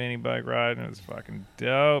camping and mini bike riding. It was fucking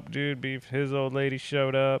dope, dude. Beef, his old lady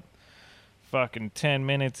showed up. Fucking 10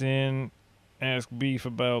 minutes in, asked Beef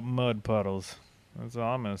about mud puddles. That's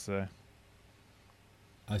all I'm going to say.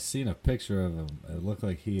 I seen a picture of him. It looked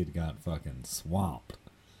like he had got fucking swamped.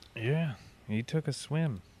 Yeah, he took a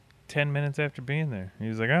swim 10 minutes after being there. He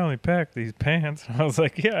was like, I only packed these pants. I was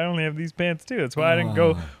like, yeah, I only have these pants too. That's why I didn't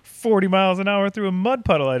go 40 miles an hour through a mud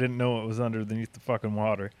puddle. I didn't know what was underneath the fucking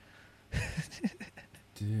water.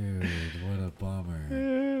 Dude, what a bummer.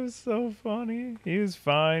 It was so funny. He was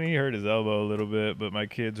fine. He hurt his elbow a little bit, but my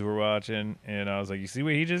kids were watching, and I was like, you see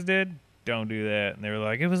what he just did? Don't do that. And they were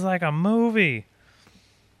like, it was like a movie.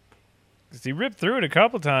 'Cause he ripped through it a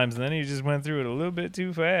couple times, and then he just went through it a little bit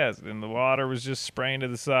too fast, and the water was just spraying to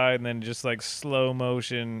the side, and then just like slow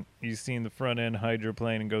motion, you seen the front end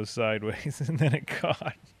hydroplane and go sideways, and then it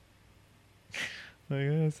caught. Like,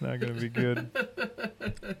 that's not going to be good.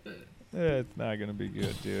 That's not going to be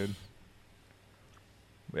good, dude.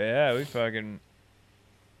 But yeah, we fucking...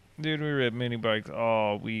 Dude, we ripped mini bikes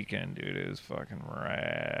all weekend, dude. It was fucking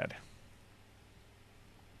rad.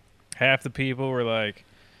 Half the people were like...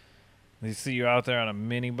 They see you out there on a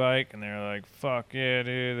mini bike, and they're like, fuck yeah,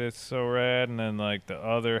 dude, that's so rad. And then, like, the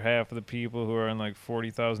other half of the people who are on, like,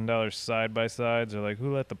 $40,000 side-by-sides are like,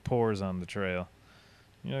 who let the pores on the trail?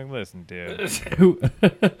 You're like, listen, dude.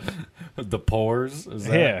 The pores? Is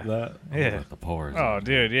that Yeah. that? Yeah. The pores. Oh,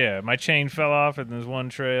 dude, yeah. My chain fell off in this one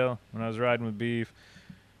trail when I was riding with Beef.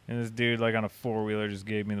 And this dude, like, on a four-wheeler just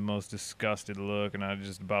gave me the most disgusted look, and I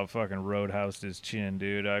just about fucking roadhoused his chin,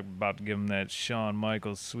 dude. I'm about to give him that Shawn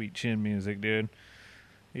Michaels sweet chin music, dude.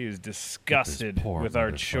 He was disgusted poor with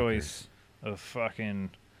our motherfucker. choice of fucking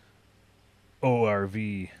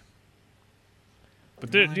ORV.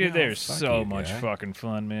 But, dude, I know, they're fuck so you, much guy. fucking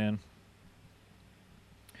fun, man.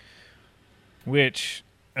 Which,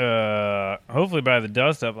 hopefully by the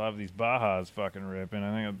dust up, I'll have these Bajas fucking ripping.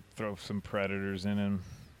 I think I'll throw some Predators in them.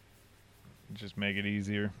 Just make it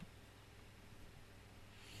easier.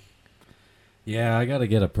 Yeah, I gotta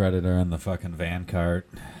get a Predator in the fucking van cart.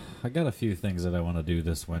 I got a few things that I want to do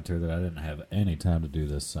this winter that I didn't have any time to do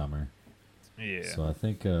this summer. Yeah. So I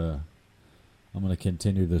think I'm gonna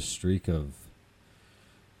continue this streak of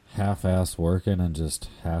half-ass working and just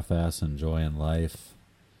half-ass enjoying life.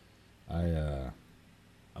 I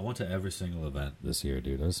went to every single event this year,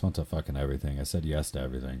 dude. I just went to fucking everything. I said yes to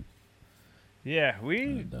everything. Yeah, we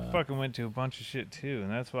And, fucking went to a bunch of shit too,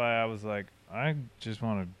 and that's why I was like, I just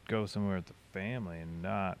want to go somewhere with the family and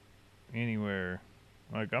not anywhere.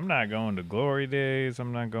 Like, I'm not going to Glory Days.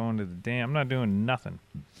 I'm not going to the damn. I'm not doing nothing.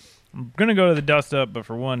 I'm gonna go to the dust up, but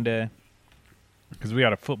for one day, because we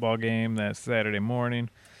got a football game that Saturday morning.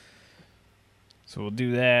 So we'll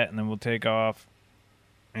do that, and then we'll take off,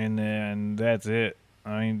 and then that's it.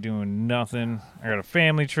 I ain't doing nothing. I got a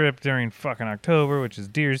family trip during fucking October, which is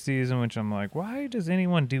deer season, which I'm like, why does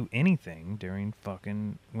anyone do anything during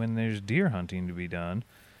fucking when there's deer hunting to be done?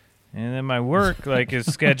 And then my work, like, is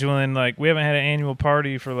scheduling, like, we haven't had an annual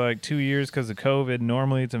party for, like, 2 years because of COVID.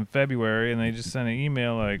 Normally it's in February, and they just sent an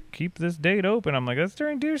email, like, keep this date open. I'm like, that's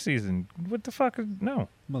during deer season. What the fuck? No.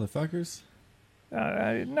 Motherfuckers.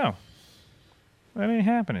 No. That ain't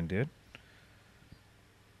happening, dude.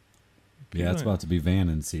 Yeah, it's about to be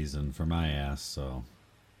vanning season for my ass, so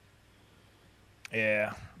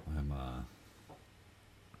Yeah. I'm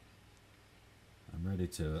ready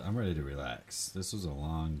to relax. This was a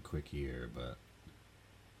long, quick year, but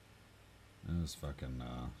it was fucking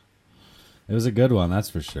it was a good one, that's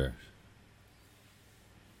for sure.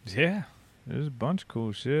 Yeah. There's a bunch of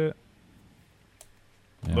cool shit.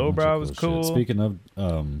 Yeah, a Lowbrow bunch of was shit. cool. Speaking of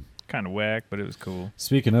Kind of whack, but it was cool.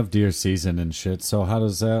 Speaking of deer season and shit, so how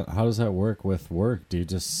does that work with work? Do you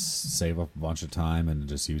just save up a bunch of time and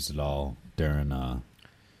just use it all during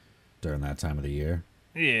that time of the year?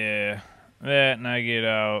 Yeah. That, and I get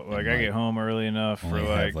out, like, I get home early enough for, Only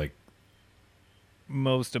have like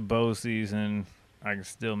most of bow season. I can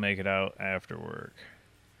still make it out after work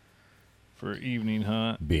for evening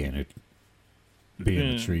hunt. be in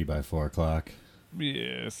a tree by 4:00.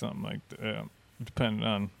 Yeah, something like that. Depending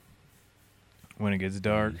on when it gets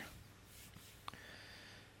dark.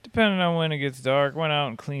 Went out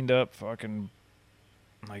and cleaned up fucking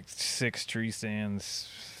like 6 tree stands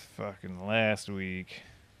fucking last week.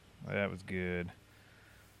 That was good.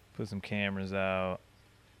 Put some cameras out.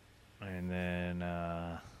 And then,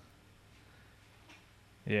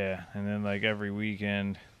 yeah. And then, like, every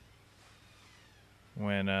weekend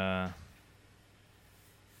when I'm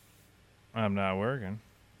not working,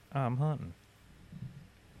 I'm hunting.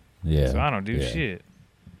 Yeah. So I don't do yeah. shit.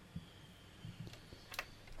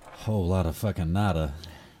 Whole lot of fucking nada.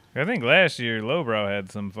 I think last year Lowbrow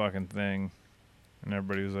had some fucking thing, and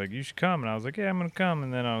everybody was like, "You should come," and I was like, "Yeah, I'm gonna come."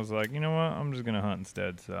 And then I was like, "You know what? I'm just gonna hunt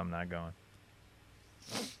instead, so I'm not going."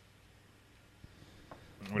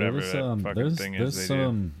 Whatever that fucking thing is they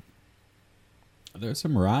do. There's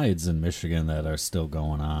some rides in Michigan that are still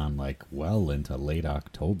going on, like well into late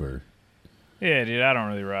October. Yeah, dude, I don't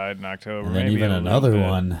really ride in October. And then Maybe even a little another bit.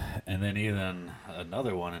 one, and then even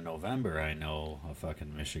another one in November. I know a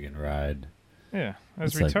fucking Michigan ride. Yeah,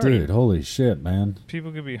 that's It's retarded. like, dude, holy shit, man.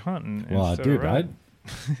 People could be hunting. Well, instead dude, of riding.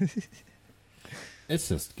 it's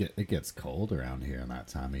just it gets cold around here in that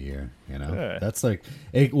time of year. You know, Yeah. that's like,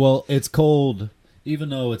 it's cold, even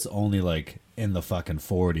though it's only like in the fucking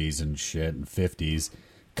 40s and shit and 50s,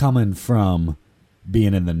 coming from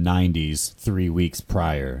being in the 90s 3 weeks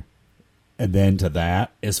prior, and then to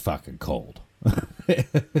that is fucking cold.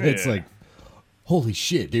 It's Yeah. like, holy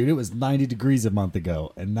shit, dude! It was 90 degrees a month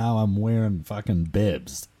ago, and now I'm wearing fucking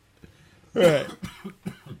bibs. Right.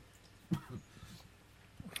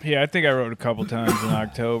 Yeah, I think I rode a couple times in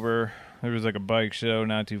October. There was like a bike show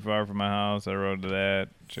not too far from my house. I rode to that,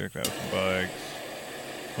 checked out some bikes.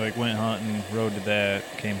 Like, went hunting, rode to that,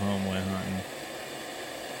 came home, went hunting.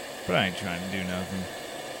 But I ain't trying to do nothing.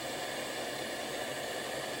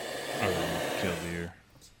 Other than kill deer.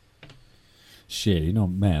 Shit, you know,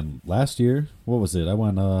 man, last year, what was it? I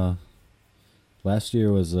went, last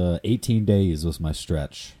year was 18 days was my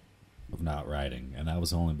stretch of not riding, and that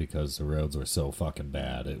was only because the roads were so fucking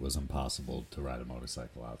bad. It was impossible to ride a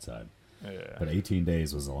motorcycle outside. Yeah. But 18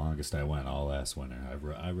 days was the longest I went all last winter.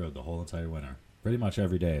 I rode the whole entire winter, pretty much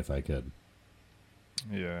every day if I could.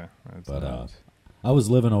 Yeah. That's But nuts. I was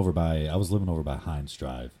living over by Heinz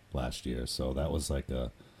Drive last year, so that was like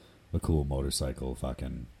a cool motorcycle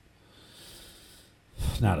fucking,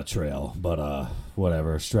 not a trail, but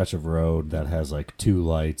whatever, stretch of road that has like 2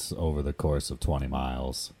 lights over the course of 20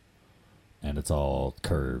 miles, and it's all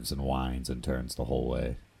curves and winds and turns the whole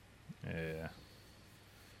way. Yeah.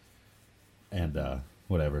 And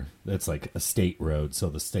whatever, it's like a state road, so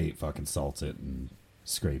the state fucking salts it and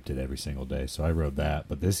scraped it every single day. So I rode that,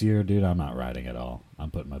 but this year, dude, I'm not riding at all.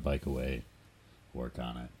 I'm putting my bike away, work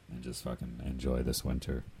on it, and just fucking enjoy this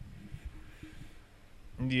winter.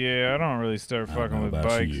 Yeah, I don't really start I don't fucking know with about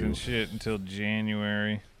bikes you. and shit until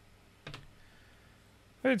January.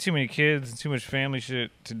 I had too many kids and too much family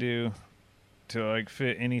shit to do to like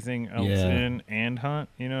fit anything else Yeah. in and hunt.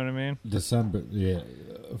 You know what I mean? December, yeah,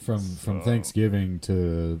 from So- Thanksgiving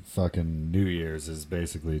to fucking New Year's is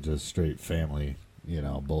basically just straight family,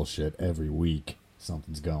 bullshit. Every week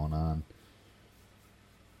something's going on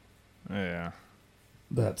Yeah.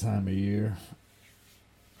 that time of year.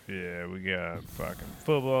 Yeah, we got fucking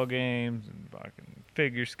football games and fucking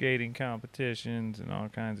figure skating competitions and all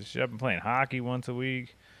kinds of shit. I've been playing hockey once a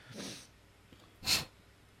week.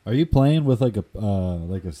 Are you playing with like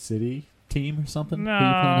a city team or something? Who No, are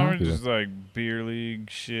you playing we're hockey just with? like beer league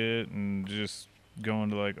shit and just going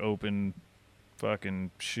to like open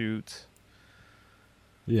fucking shoots.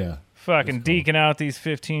 Yeah. Fucking That's cool. deking out these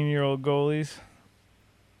 15-year-old goalies.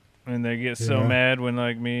 And they get so Yeah. mad when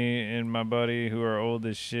like me and my buddy who are old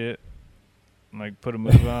as shit like put a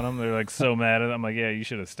move on them. They're like so mad at them. I'm like, yeah, you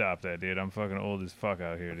should have stopped that, dude. I'm fucking old as fuck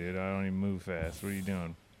out here, dude. I don't even move fast. What are you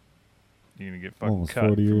doing? You're gonna get fucking Almost cut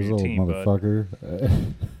 40 from years your old, team, bud. motherfucker.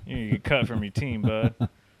 You're gonna get cut from your team, bud.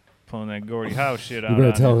 Pulling that Gordie Howe shit out You better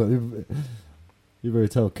on tell you. you better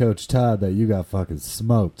tell Coach Todd that you got fucking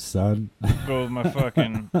smoked, son. Go with my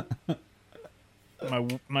fucking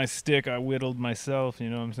my stick I whittled myself, you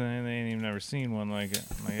know what I'm saying? They ain't even never seen one like it.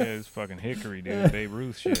 I'm like, yeah, it's fucking hickory, dude. Babe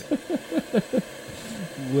Ruth shit.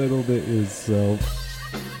 Whittled it yourself.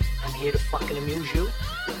 I'm here to fucking amuse you.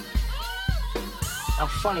 I'm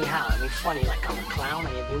funny how? I mean funny like I'm a clown,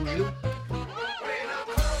 I amuse you.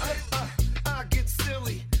 I get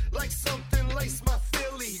silly, like something lace my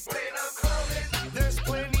Philly. There's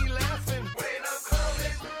plenty laughing.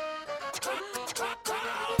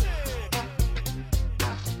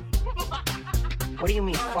 What do you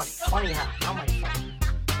mean funny? Funny how? How am I funny?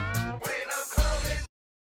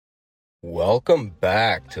 Welcome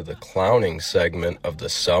back to the clowning segment of the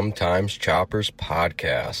Sometimes Choppers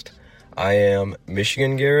podcast. I am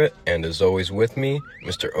Michigan Garrett, and as always with me,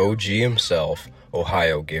 Mr. OG himself,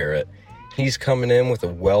 Ohio Garrett. He's coming in with a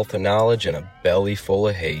wealth of knowledge and a belly full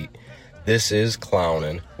of hate. This is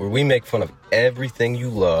Clowning, where we make fun of everything you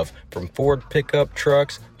love, from Ford pickup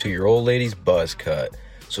trucks to your old lady's buzz cut.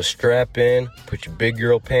 So strap in, put your big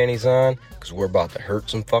girl panties on, because we're about to hurt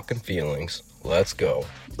some fucking feelings. Let's go.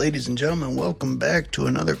 Ladies and gentlemen, welcome back to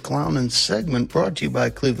another Clowning segment brought to you by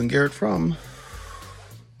Cleveland Garrett from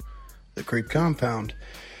the Creep Compound.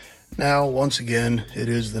 Now, once again, it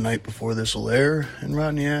is the night before this will air, and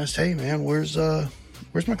Rodney asked, "Hey man, where's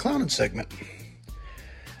my Clowning segment?"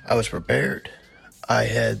 I was prepared. I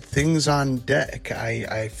had things on deck.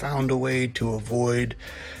 I found a way to avoid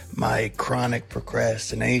my chronic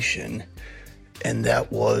procrastination, and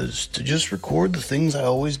that was to just record the things I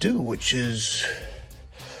always do, which is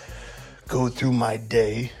go through my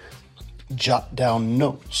day, jot down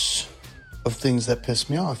notes of things that piss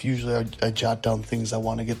me off. Usually I jot down things I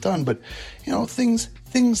want to get done, but things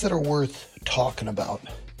that are worth talking about.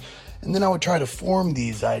 And then I would try to form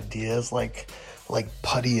these ideas like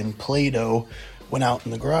putty and Play-Doh when out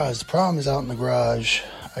in the garage. The problem is, out in the garage,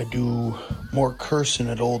 I do more cursing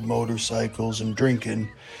at old motorcycles and drinking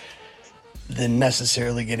than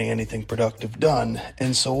necessarily getting anything productive done.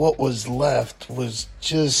 And so what was left was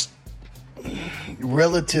just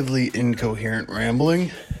relatively incoherent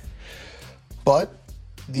rambling, but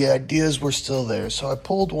the ideas were still there. So I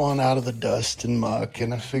pulled one out of the dust and muck,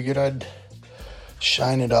 and I figured I'd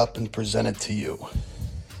shine it up and present it to you.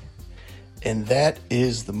 And that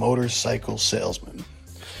is the motorcycle salesman,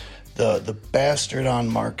 the bastard on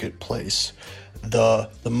Marketplace, the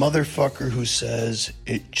motherfucker who says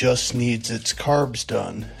it just needs its carbs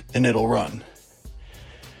done and it'll run.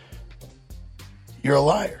 You're a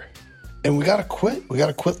liar. And we gotta quit. We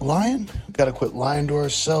gotta quit lying. We gotta quit lying to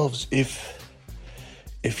ourselves. If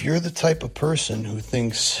you're the type of person who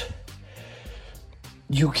thinks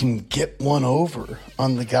you can get one over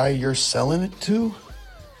on the guy you're selling it to,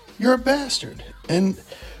 you're a bastard. And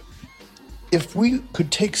if we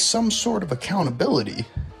could take some sort of accountability,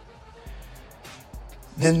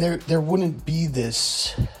 then there wouldn't be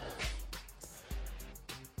this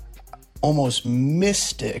almost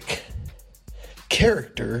mystic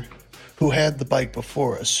character who had the bike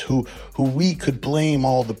before us, who we could blame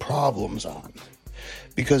all the problems on.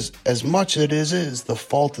 Because as much as it is the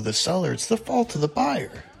fault of the seller, it's the fault of the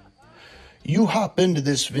buyer. You hop into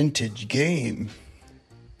this vintage game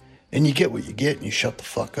and you get what you get and you shut the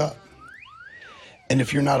fuck up. And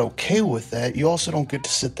if you're not okay with that, you also don't get to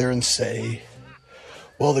sit there and say,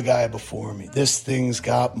 well, the guy before me, this thing's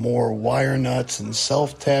got more wire nuts and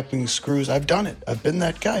self-tapping screws. I've done it. I've been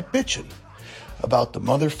that guy bitching about the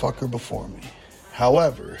motherfucker before me.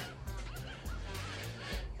 However,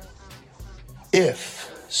 if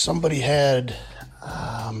somebody had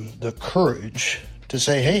the courage to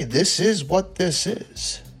say, hey, this is what this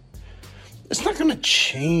is, it's not going to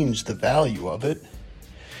change the value of it.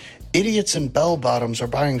 Idiots and bell-bottoms are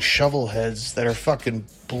buying shovel heads that are fucking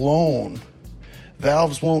blown.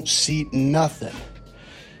 Valves won't seat nothing.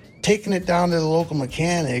 Taking it down to the local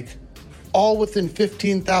mechanic, all within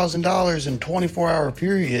 $15,000 in a 24-hour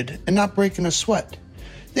period, and not breaking a sweat.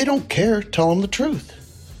 They don't care. Tell them the truth.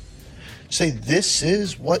 Say, this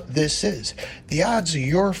is what this is. The odds of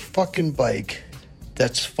your fucking bike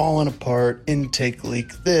that's fallen apart, intake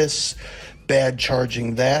leak this, bad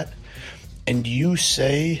charging that, and you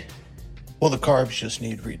say, well, the carbs just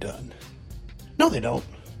need redone. No, they don't.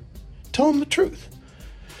 Tell them the truth.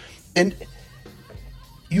 And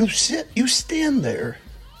you stand there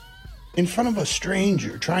in front of a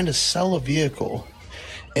stranger trying to sell a vehicle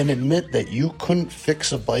and admit that you couldn't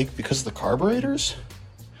fix a bike because of the carburetors?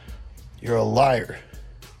 You're a liar.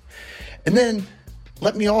 And then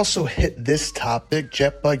let me also hit this topic,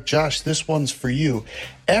 Jet Bike Josh, this one's for you.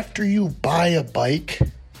 After you buy a bike,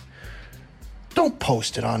 don't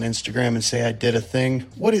post it on Instagram and say, I did a thing.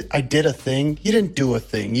 I did a thing? You didn't do a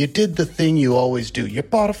thing. You did the thing you always do. You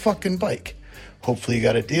bought a fucking bike. Hopefully you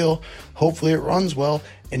got a deal. Hopefully it runs well.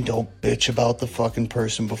 And don't bitch about the fucking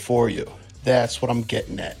person before you. That's what I'm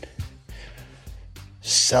getting at.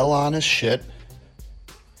 Sell honest shit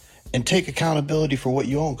and take accountability for what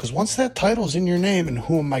you own. Because once that title's in your name, and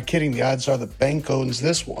who am I kidding? The odds are the bank owns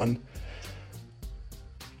this one.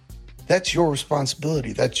 That's your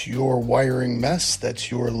responsibility. That's your wiring mess.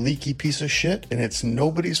 That's your leaky piece of shit. And it's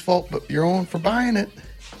nobody's fault but your own for buying it.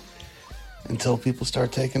 Until people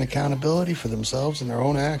start taking accountability for themselves and their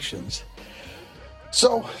own actions.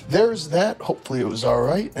 So, there's that. Hopefully it was all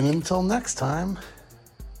right. And until next time,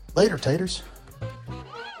 later, taters.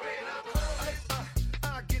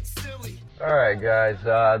 All right,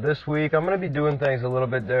 guys. This week I'm going to be doing things a little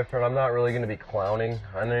bit different. I'm not really going to be clowning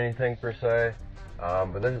on anything per se.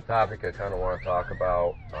 But there's a topic I kind of want to talk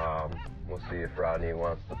about. We'll see if Rodney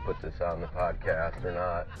wants to put this on the podcast or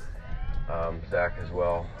not. Zach as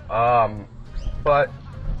well. But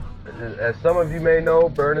as some of you may know,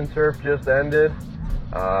 Burn and Surf just ended.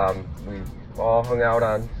 We all hung out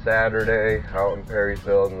on Saturday out in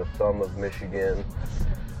Perrysville in the thumb of Michigan.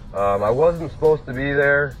 I wasn't supposed to be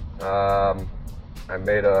there. I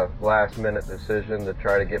made a last-minute decision to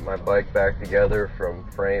try to get my bike back together from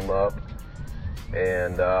frame up.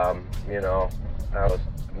 And, I was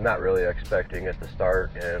not really expecting it to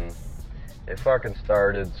start, and it fucking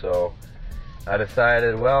started, so I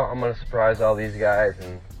decided, well, I'm going to surprise all these guys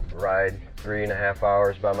and ride 3.5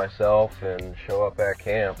 hours by myself and show up at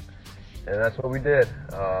camp, and that's what we did.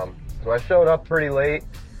 So I showed up pretty late.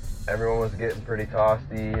 Everyone was getting pretty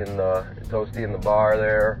toasty in the bar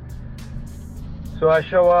there. So I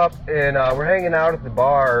show up, and we're hanging out at the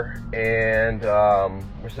bar, and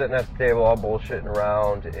we're sitting at the table all bullshitting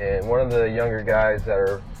around, and one of the younger guys that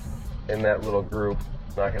are in that little group,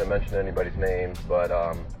 I'm not going to mention anybody's names, but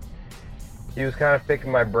he was kind of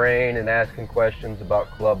picking my brain and asking questions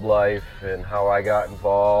about club life and how I got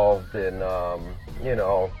involved and,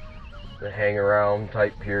 the hang around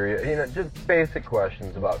type period, just basic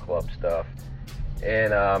questions about club stuff.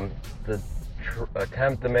 And the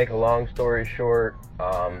attempt to make a long story short,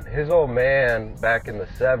 his old man back in the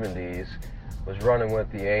 70s was running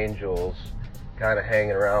with the Angels, kind of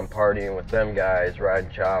hanging around partying with them guys,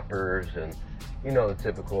 riding choppers, and the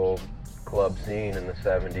typical club scene in the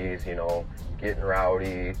 70s, getting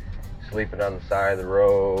rowdy, sleeping on the side of the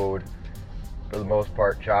road, for the most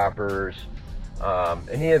part choppers.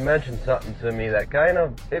 And he had mentioned something to me that kind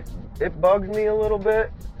of, it bugs me a little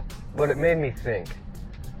bit, but it made me think.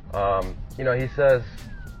 He says,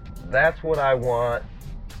 that's what I want,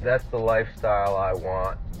 that's the lifestyle I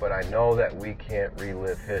want, but I know that we can't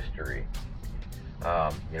relive history.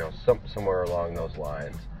 Somewhere along those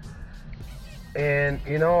lines. And,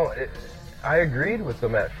 I agreed with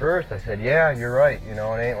them at first. I said, yeah, you're right, it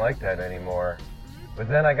ain't like that anymore. But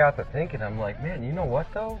then I got to thinking, I'm like, man, you know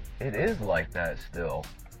what though? It is like that still.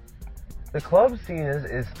 The club scene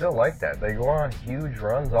is still like that. They go on huge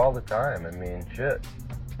runs all the time. I mean, shit,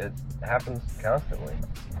 it happens constantly.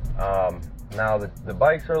 Now the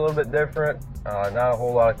bikes are a little bit different. Not a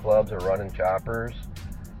whole lot of clubs are running choppers.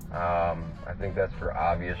 I think that's for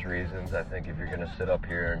obvious reasons. I think if you're gonna sit up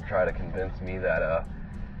here and try to convince me that a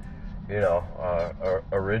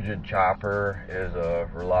rigid chopper is a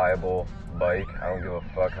reliable bike, I don't give a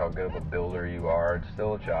fuck how good of a builder you are. It's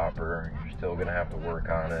still a chopper. You're still gonna have to work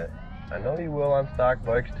on it. I know you will on stock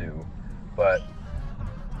bikes too, but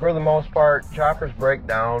for the most part, choppers break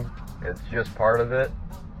down. It's just part of it.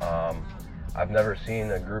 I've never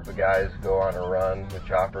seen a group of guys go on a run with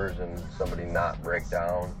choppers and somebody not break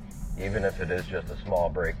down, even if it is just a small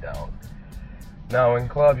breakdown. Now in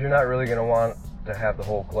clubs, you're not really going to want to have the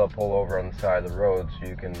whole club pull over on the side of the road so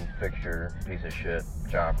you can fix your piece of shit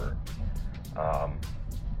chopper.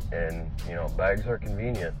 Bags are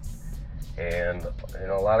convenient. And,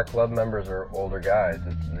 a lot of club members are older guys.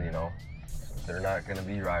 They're not going to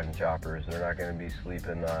be riding choppers. They're not going to be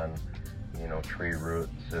sleeping on, tree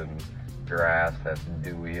roots and grass that's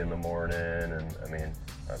dewy in the morning. And,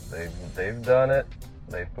 they've done it.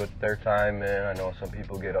 They've put their time in. I know some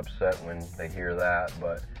people get upset when they hear that,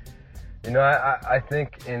 but, I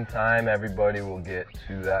think in time everybody will get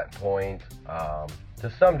to that point, to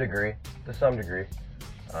some degree.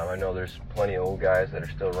 I know there's plenty of old guys that are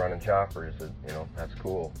still running choppers. That's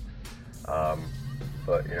cool.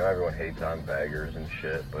 But everyone hates on baggers and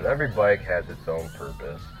shit. But every bike has its own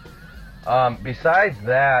purpose. Besides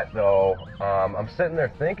that, though, I'm sitting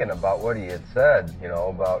there thinking about what he had said.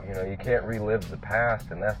 About you can't relive the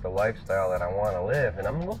past, and that's the lifestyle that I want to live. And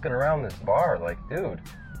I'm looking around this bar like, dude,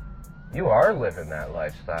 you are living that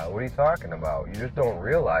lifestyle. What are you talking about? You just don't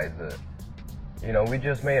realize it. We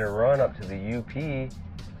just made a run up to the UP.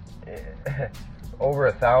 Over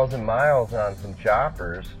 1,000 miles on some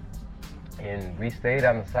choppers, and we stayed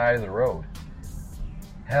on the side of the road.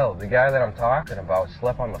 Hell, the guy that I'm talking about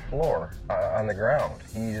slept on the floor, on the ground.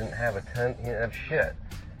 He didn't have a tent, he didn't have shit.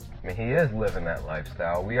 He is living that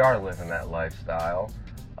lifestyle. We are living that lifestyle.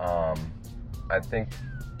 I think,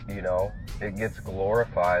 it gets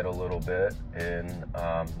glorified a little bit and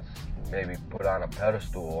maybe put on a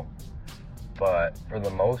pedestal, but for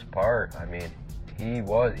the most part, he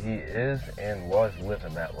is and was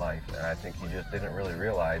living that life, and I think he just didn't really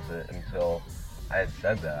realize it until I had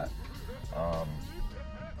said that.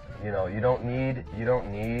 You don't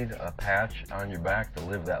need a patch on your back to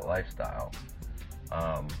live that lifestyle.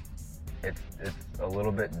 It's a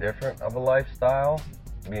little bit different of a lifestyle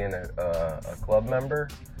being a club member,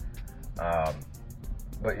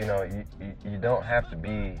 but you don't have to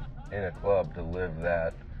be in a club to live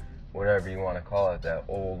that, whatever you want to call it, that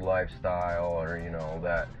old lifestyle, or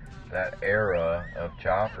that era of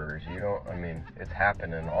choppers. It's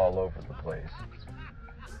happening all over the place.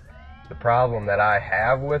 The problem that I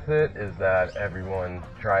have with it is that everyone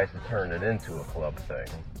tries to turn it into a club thing,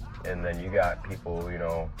 and then you got people,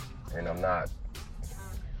 and I'm not,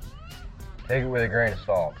 take it with a grain of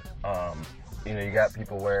salt. You got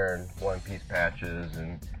people wearing one-piece patches,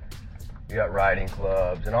 and you got riding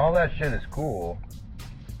clubs, and all that shit is cool.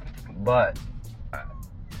 But,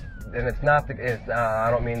 and it's not, I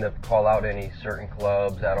don't mean to call out any certain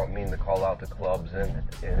clubs. I don't mean to call out the clubs in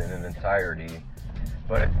an entirety.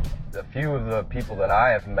 But a few of the people that I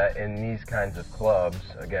have met in these kinds of clubs,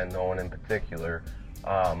 again, no one in particular,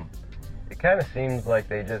 it kind of seems like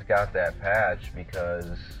they just got that patch because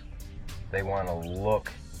they want to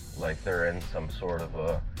look like they're in some sort of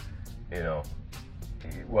a,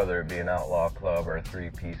 whether it be an outlaw club or a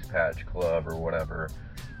three-piece patch club or whatever,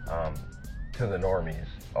 to the normies.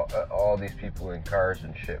 All these people in cars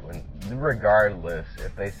and shit, regardless,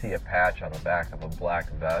 if they see a patch on the back of a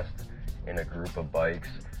black vest in a group of bikes,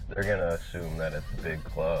 they're gonna assume that it's a big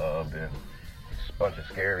club and it's a bunch of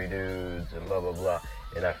scary dudes and blah blah blah.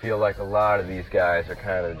 And I feel like a lot of these guys are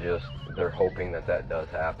kind of just, they're hoping that does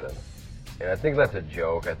happen. And I think that's a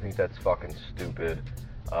joke. I think that's fucking stupid.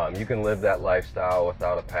 You can live that lifestyle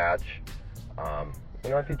without a patch.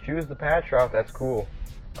 If you choose the patch route, that's cool.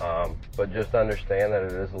 But just understand that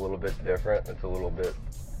it is a little bit different. It's a little bit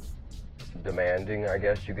demanding, I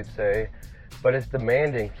guess you could say. But it's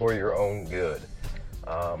demanding for your own good.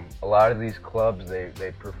 A lot of these clubs,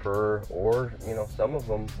 they prefer, or some of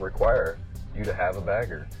them require you to have a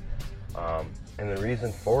bagger. And the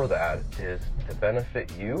reason for that is to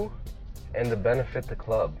benefit you and to benefit the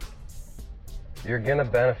club. You're gonna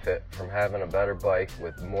benefit from having a better bike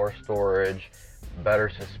with more storage, better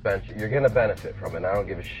suspension. You're gonna benefit from it. I don't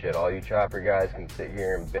give a shit. All you chopper guys can sit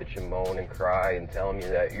here and bitch and moan and cry and tell me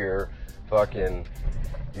that your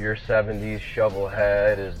 70s shovel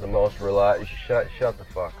head is the most reliable. Shut the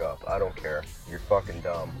fuck up. I don't care. You're fucking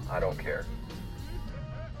dumb. I don't care.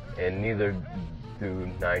 And neither do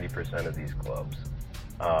 90% of these clubs.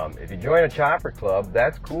 If you join a chopper club,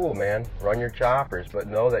 that's cool, man. Run your choppers, but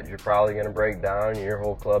know that you're probably going to break down and your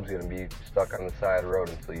whole club's going to be stuck on the side of the road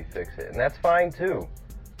until you fix it. And that's fine, too.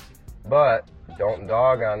 But don't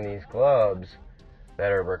dog on these clubs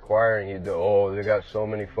that are requiring you to, they got so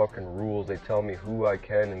many fucking rules. They tell me who I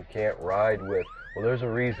can and can't ride with. Well, there's a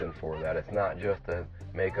reason for that. It's not just to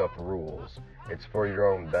make up rules. It's for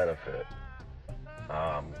your own benefit.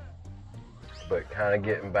 But kind of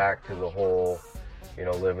getting back to the whole,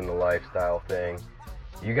 living the lifestyle thing.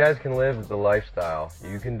 You guys can live the lifestyle.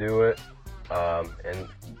 You can do it. And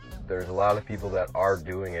there's a lot of people that are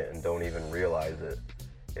doing it and don't even realize it.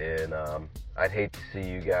 And I'd hate to see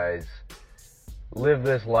you guys live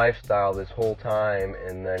this lifestyle this whole time,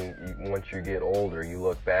 and then once you get older, you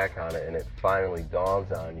look back on it and it finally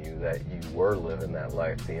dawns on you that you were living that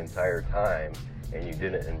life the entire time and you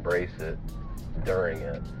didn't embrace it during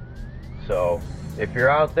it. So if you're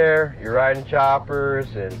out there, you're riding choppers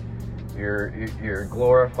and you're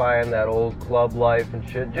glorifying that old club life and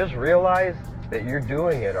shit, just realize that you're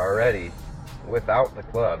doing it already without the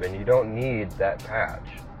club, and you don't need that patch.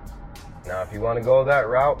 Now, if you want to go that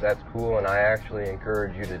route, that's cool, and I actually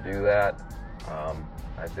encourage you to do that.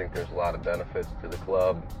 I think there's a lot of benefits to the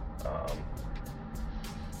club.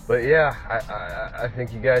 But yeah, I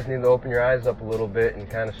think you guys need to open your eyes up a little bit and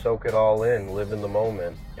kind of soak it all in, live in the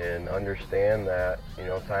moment, and understand that,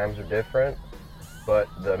 times are different, but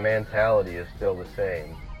the mentality is still the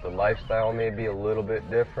same. The lifestyle may be a little bit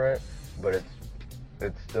different, but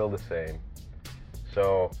it's still the same.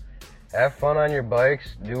 So have fun on your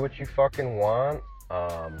bikes, do what you fucking want.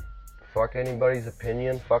 Fuck anybody's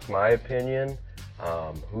opinion, fuck my opinion.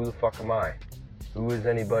 Who the fuck am I? Who is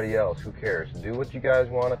anybody else? Who cares? Do what you guys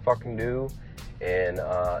want to fucking do, and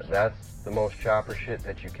that's the most chopper shit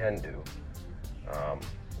that you can do.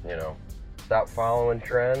 Stop following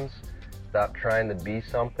trends, stop trying to be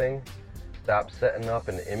something, stop setting up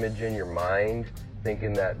an image in your mind,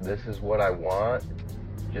 thinking that this is what I want.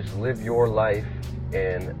 Just live your life,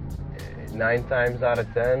 and 9 times out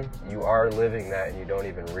of 10, you are living that and you don't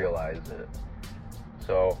even realize it.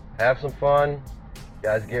 So have some fun,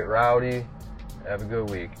 guys, get rowdy, have a good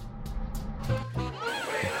week.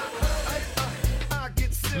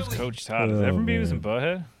 Who's Coach Todd? Is that from Beavis and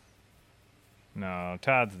Butthead? No,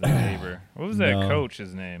 Todd's the neighbor. What was that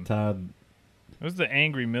coach's name? Todd. What was the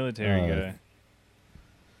angry military guy?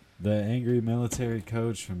 The angry military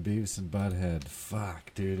coach from Beavis and Butthead.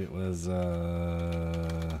 Fuck, dude, it was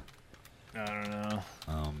I don't know.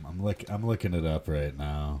 I'm looking it up right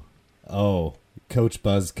now. Oh, Coach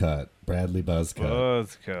Buzzcut, Bradley Buzzcut.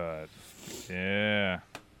 Buzzcut. Yeah.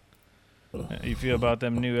 How you feel about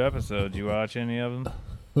them new episodes? You watch any of them?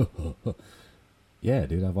 Yeah,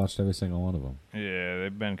 dude, I've watched every single one of them. Yeah,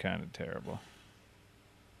 they've been kind of terrible.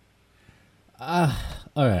 All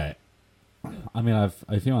right. I mean,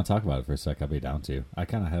 if you want to talk about it for a sec, I'll be down to. I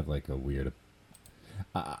kind of have like a weird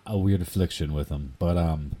affliction with them, but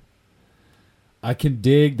I can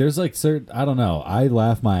dig. There's like certain, I don't know. I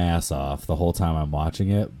laugh my ass off the whole time I'm watching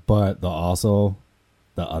it, but the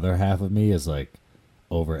other half of me is like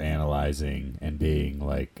over analyzing and being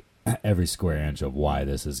like every square inch of why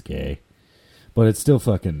this is gay, but it's still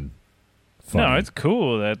fucking funny. No, it's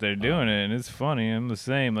cool that they're doing it, and it's funny. I'm the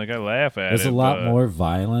same. Like, I laugh at it. There's a lot more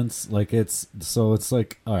violence. Like, it's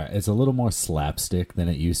like, all right, it's a little more slapstick than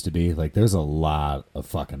it used to be. Like, there's a lot of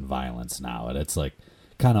fucking violence now, and it's like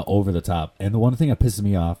kind of over the top. And the one thing that pisses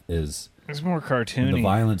me off is it's more cartoony. The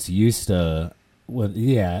violence used to. Well,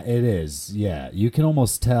 yeah, it is. Yeah, you can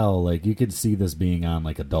almost tell. Like, you could see this being on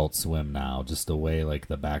like Adult Swim now, just the way like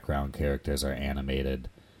the background characters are animated.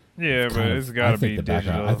 Yeah, but it's got to be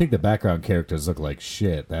digital. I think the background characters look like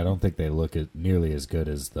shit. I don't think they look nearly as good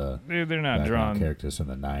as the they're not drawn characters from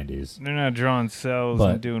the 90s. They're not drawing cells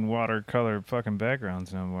and doing watercolor fucking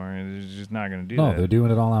backgrounds no more. They're just not going to do that. No, they're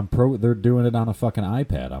doing it all on They're doing it on a fucking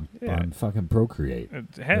iPad on fucking Procreate.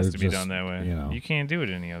 It has to be done that way. You can't do it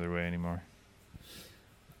any other way anymore.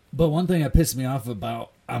 But one thing that pissed me off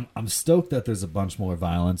about I'm stoked that there's a bunch more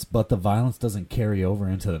violence, but the violence doesn't carry over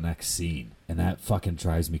into the next scene, and that fucking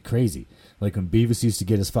drives me crazy. Like when Beavis used to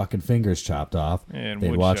get his fucking fingers chopped off, Yeah, and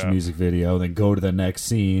they'd wood watch a chop. music video, then go to the next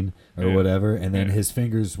scene or Yeah. whatever, and then Yeah. his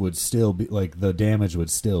fingers would still be like the damage would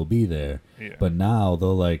still be there. Yeah. But now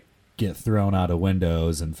they'll like get thrown out of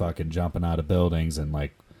windows and fucking jumping out of buildings and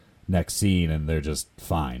like next scene and they're just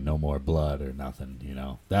fine, no more blood or nothing. You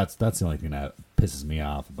know, that's the only thing that pisses me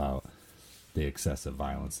off about the excessive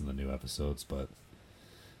violence in the new episodes. But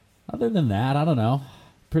other than that, I don't know.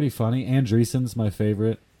 Pretty funny. Andreessen's my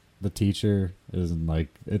favorite. The teacher is like,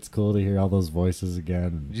 it's cool to hear all those voices again.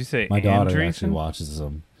 And Did you say my daughter Andreessen? actually watches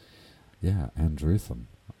them. Yeah, Andreessen.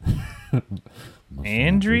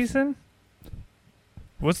 Andreessen?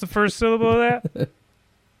 What's the first syllable of that?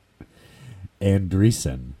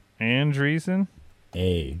 Andreessen. Andreessen?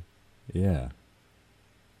 A. Yeah.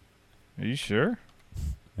 Are you sure?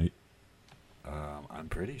 I'm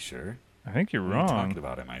pretty sure. I think you're What are you talking wrong.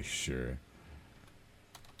 about? Am I sure?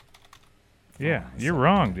 Yeah, Oh, you're so-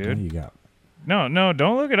 wrong, What dude. do you got? No,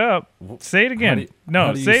 don't look it up. Say it again. do you- No,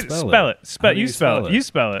 how do you say spell spell it? it. Spell How do you you spell spell it. it? You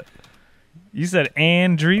spell it. You said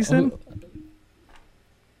Andreessen? Oh,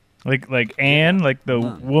 Like Anne, like the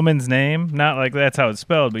No. woman's name, not like that's how it's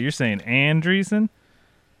spelled, but you're saying Andreessen?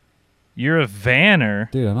 You're a Vanner,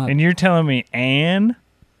 dude, I'm not. and you're telling me Anne?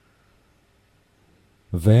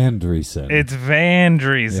 Vandreessen. It's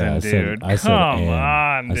Vandreessen, Yeah, dude. I said Come Anne.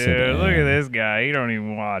 on, I dude. said Look at Anne. this guy. You don't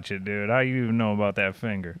even watch it, dude. How you even know about that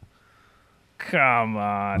finger? Come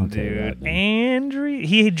on, Okay, dude. Rodney. Andrew,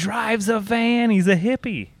 he drives a van. He's a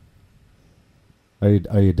hippie. Are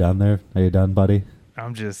you done there? Are you done, buddy?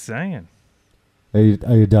 I'm just saying. Are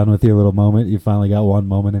you done with your little moment? You finally got one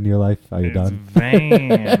moment in your life. Are you It's done?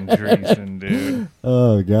 Vandreessen, dude.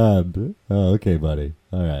 Oh God. Oh, okay, buddy.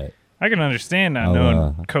 All right. I can understand not I'll,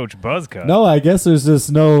 knowing Coach Buzzcut. No, I guess there's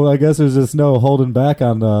just no. I guess there's just no holding back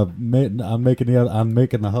on on making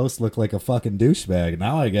the host look like a fucking douchebag.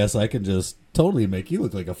 Now I guess I can just totally make you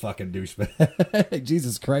look like a fucking douchebag.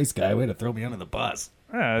 Jesus Christ, guy, way to throw me under the bus.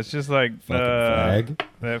 Yeah, it's just like Fucking fag.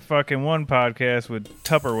 that fucking one podcast with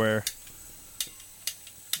Tupperware.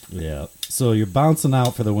 Yeah. So you're bouncing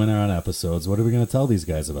out for the winner on episodes. What are we gonna tell these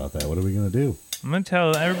guys about that? What are we gonna do? I'm gonna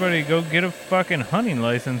tell everybody go get a fucking hunting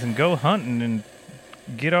license and go hunting and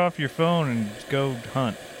get off your phone and go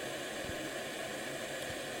hunt.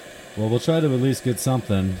 Well, we'll try to at least get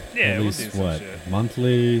something. Yeah, At we'll least do some what? shit.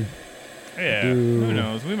 Monthly. Yeah, Do- who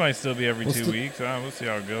knows? We might still be every We'll 2 sti- weeks. We'll see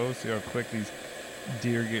how it goes. See how quick these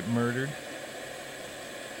deer get murdered.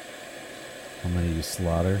 How many you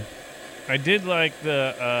slaughter? I did like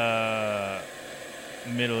the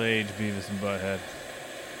middle-aged Beavis and Butthead.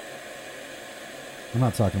 I'm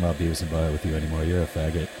not talking about Beavis and Butthead with you anymore. You're a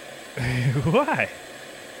faggot. Why?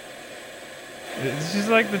 It's just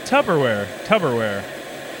like the Tupperware. Tupperware.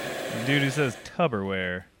 The dude who says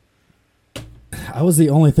Tupperware. I was the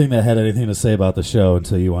only thing that had anything to say about the show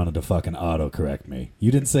until you wanted to fucking auto-correct me. You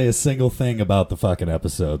didn't say a single thing about the fucking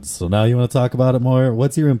episodes. So now you want to talk about it more?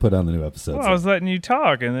 What's your input on the new episodes? Well, I was letting you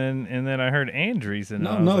talk, and then I heard Andreessen. and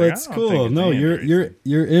I was no, like, that's I don't think cool. it's No, Andreessen.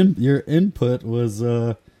 your input was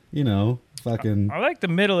fucking I like the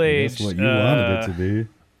that's middle-aged what you wanted it to be.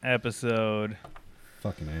 episode.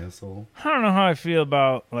 Fucking asshole. I don't know how I feel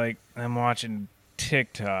about like them watching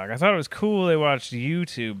TikTok. I thought it was cool they watched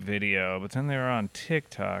YouTube video, but then they were on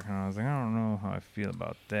TikTok, and I was like, I don't know how I feel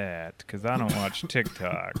about that because I don't watch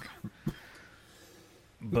TikTok.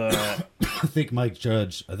 But I think Mike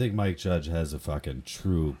Judge has a fucking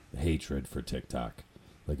true hatred for TikTok.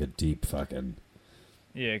 Like a deep fucking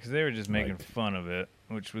yeah, because they were just making Like- fun of it,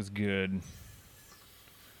 which was good.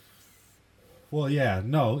 Well, yeah,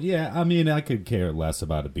 no, yeah. I mean, I could care less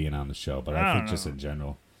about it being on the show, but I I don't think just know. in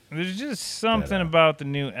general. There's just something about the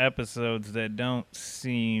new episodes that don't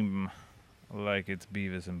seem like it's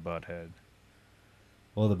Beavis and Butthead.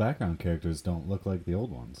 Well, the background characters don't look like the old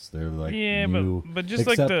ones. They're like Yeah, new, but just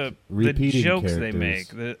like except the repeating jokes they make,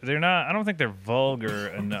 characters. they're not. I don't think they're vulgar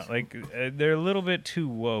enough. Like they're a little bit too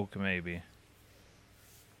woke, maybe.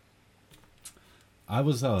 I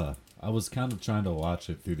was kind of trying to watch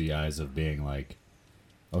it through the eyes of being like,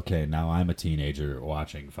 okay, now I'm a teenager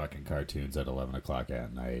watching fucking cartoons at 11 o'clock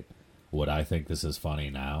at night. Would I think this is funny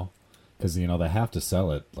now? Because they have to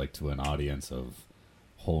sell it like to an audience of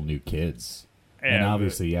whole new kids. And Yeah,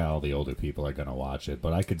 obviously, all the older people are going to watch it,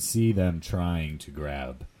 but I could see them trying to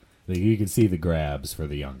grab. You can see the grabs for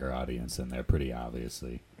the younger audience in there pretty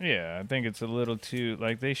obviously. yeah, I think it's a little too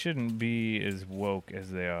like they shouldn't be as woke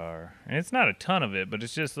as they are, and it's not a ton of it, but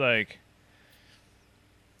it's just like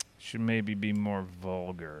should maybe be more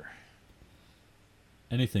vulgar.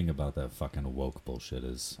 Anything about that fucking woke bullshit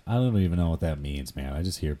is... I don't even know what that means, man. I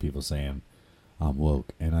just hear people saying, I'm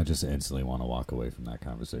woke, and I just instantly want to walk away from that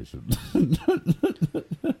conversation.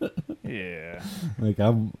 Yeah. Like,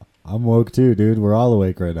 I'm woke too, dude. We're all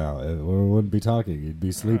awake right now. We wouldn't be talking. You'd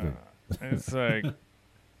be sleeping. It's like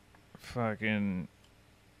fucking.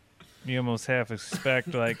 You almost half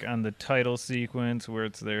expect like on the title sequence where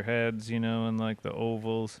it's their heads, you know, and like the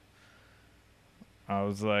ovals. I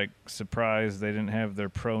was like surprised they didn't have their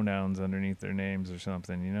pronouns underneath their names or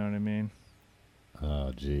something. You know what I mean?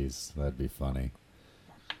 Oh, jeez. That'd be funny.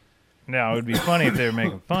 Now it would be funny if they were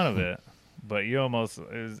making fun of it, but you almost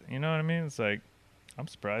is. You know what I mean? It's like I'm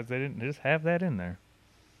surprised they didn't just have that in there.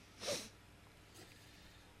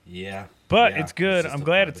 Yeah. But Yeah, it's good. just I'm a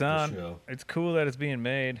glad part it's of the on. show. It's cool that it's being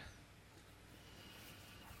made.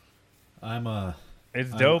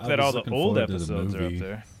 It's dope I that was all the looking old forward to the episodes are up movie.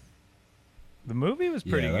 there. The movie was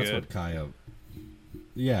pretty yeah, that's good. what Kaya...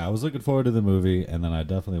 Yeah, I was looking forward to the movie, and then I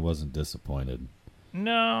definitely wasn't disappointed.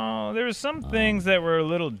 No, there was some things that were a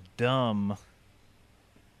little dumb.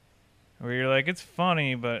 Where you're like, it's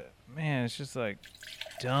funny, but man, it's just like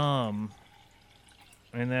dumb.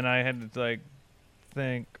 And then I had to like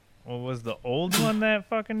think, well, was the old one that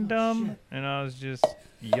fucking dumb? And I was just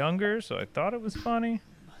younger, so I thought it was funny.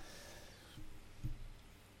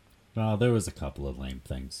 No, there was a couple of lame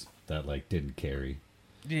things that like didn't carry.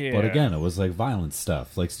 Yeah. But again, it was like violent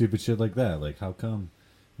stuff, like stupid shit like that. Like, how come,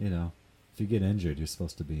 if you get injured, you're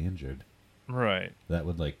supposed to be injured? Right. That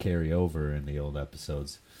would like carry over in the old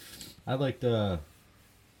episodes. I liked the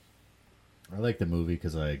movie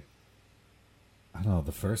because I don't know,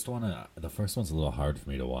 the first one's a little hard for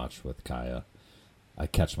me to watch with Kaya. I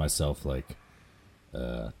catch myself like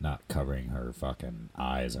not covering her fucking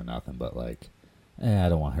eyes or nothing, but like I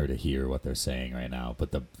don't want her to hear what they're saying right now.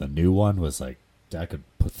 But the new one was like I could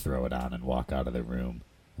throw it on and walk out of the room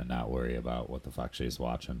and not worry about what the fuck she's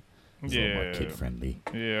watching. It's a little more kid friendly.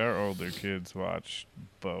 Yeah, our older kids watch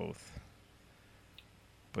both.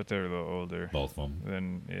 But they're a little older. Both of them.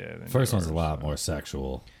 Than First one's a yours, lot so. more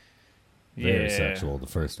sexual. Very Yeah. sexual. The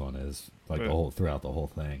first one is like But- throughout the whole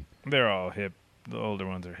thing. They're all hip. The older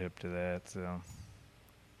ones are hip to that, so.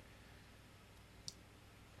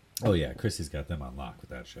 Oh yeah, Chrissy's got them on lock with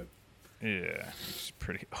that shit. Yeah, she's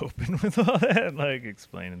pretty open with all that, like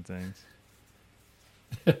explaining things.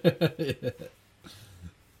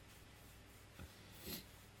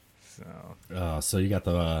 So So you got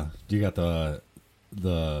the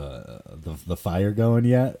fire going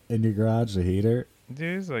yet in your garage, the heater?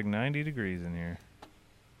 dude, it's like 90 degrees in here.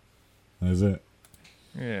 Is it?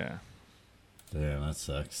 Yeah, Damn, that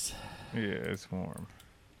sucks. yeah, it's warm.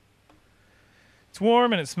 It's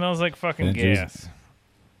warm and it smells like fucking And Jason- gas.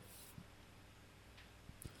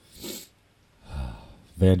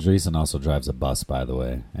 Van Driesen also drives a bus, by the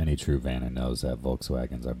way. Any true vanner knows that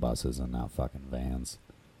Volkswagens are buses and not fucking vans.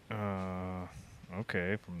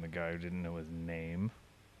 Okay, from the guy who didn't know his name.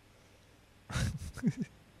 I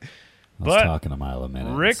was But talking a mile a minute.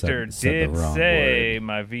 and Richter said the did wrong say word.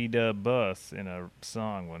 my V-dub bus in a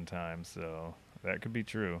song one time, so that could be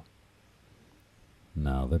true.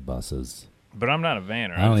 No, they're buses. But I'm not a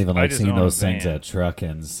vanner. I don't even like just seeing own a those things van. at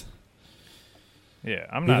truck-ins. Yeah,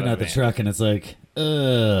 I'm not Even a at the van. truck, and it's like,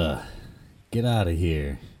 get out of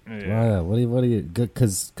here. Yeah. What do you?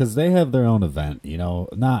 Because they have their own event,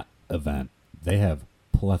 not event. They have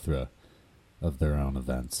plethora of their own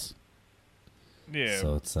events. Yeah,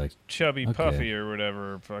 So it's like, Chubby okay. Puffy or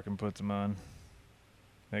whatever fucking puts them on.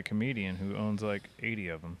 That comedian who owns like 80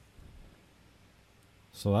 of them.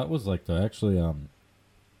 so that was like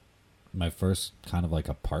my first kind of like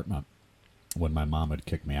apartment when my mom had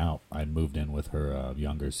kicked me out. I'd moved in with her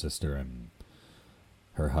younger sister and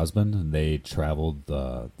her husband, and they traveled.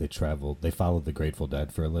 They followed the Grateful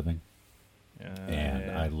Dead for a living. And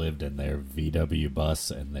Yeah. I lived in their VW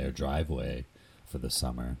bus in their driveway for the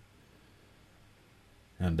summer.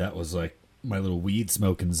 And that was like my little weed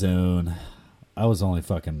smoking zone. I was only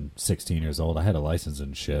fucking 16 years old. I had a license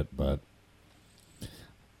and shit, but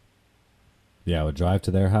yeah, I would drive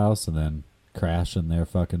to their house and then crash in their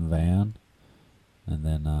fucking van. And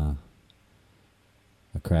then I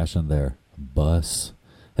crash in their bus.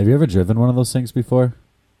 Have you ever driven one of those things before?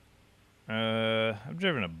 I've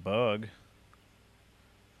driven a Bug,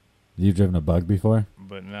 You've driven a Bug before?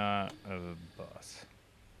 but not a bus.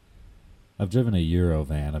 I've driven a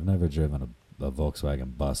Eurovan. I've never driven a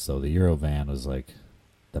Volkswagen bus, though. The Eurovan was like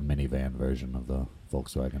the minivan version of the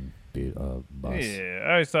Volkswagen bus. Yeah,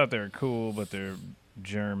 I always thought they were cool, but they're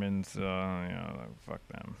Germans, so fuck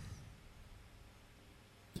them.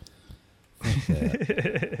 Fuck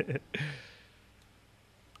that.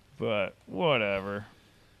 But whatever.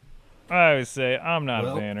 always say, I'm not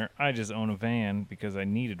Well- a vanner. I just own a van because I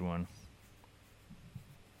needed one.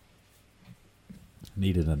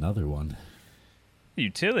 Needed another one.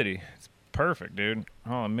 Utility. It's perfect, dude.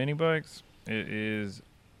 All the mini bikes. It is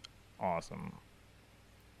awesome.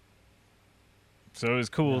 So it was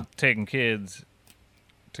cool Yeah. taking kids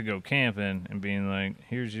to go camping and being like,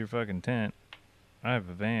 here's your fucking tent. I have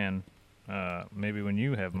a van. Maybe when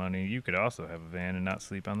you have money, you could also have a van and not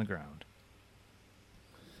sleep on the ground.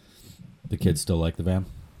 The kids still like the van?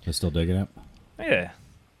 They're still digging it?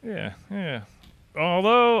 Yeah.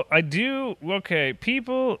 Although I do, okay,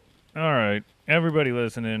 people, all right, everybody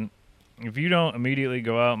listening, if you don't immediately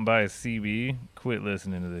go out and buy a CB, quit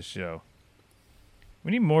listening to this show.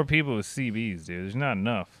 We need more people with CBs, dude. There's not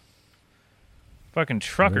enough. Fucking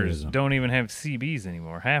truckers isn't. don't even have CBs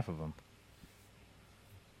anymore, half of them.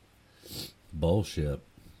 Bullshit.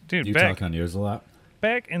 Dude, Do you back talk on yours a lot?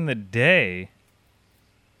 back in the day,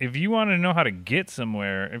 if you wanted to know how to get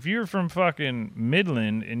somewhere, if you were from fucking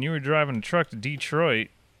Midland and you were driving a truck to Detroit,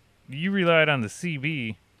 you relied on the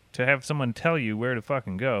CB to have someone tell you where to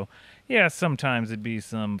fucking go. Yeah, sometimes it'd be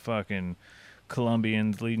some fucking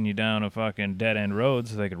Colombians leading you down a fucking dead-end road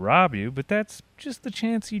so they could rob you, but that's just the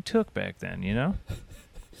chance you took back then, you know?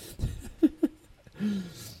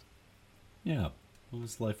 Yeah.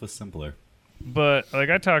 Life was simpler. But, like,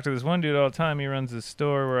 I talk to this one dude all the time. He runs this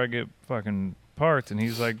store where I get fucking parts, and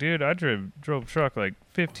he's like, dude, I drove truck like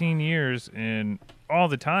 15 years, and all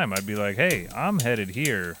the time I'd be like, hey, I'm headed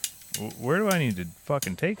here. Where do I need to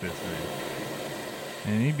fucking take this thing?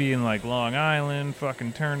 And he'd be in, like, Long Island,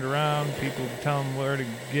 fucking turned around. People would tell him where to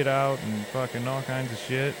get out and fucking all kinds of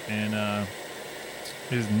shit. And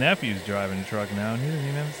his nephew's driving a truck now, and he doesn't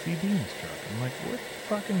even have a CD in his truck. I'm like, what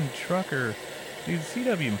fucking trucker... Dude,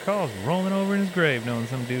 C.W. McCall's rolling over in his grave knowing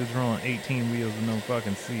some dude's rolling 18 wheels with no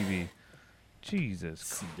fucking CB.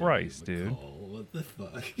 Jesus Christ, dude. What the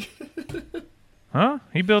fuck? Huh?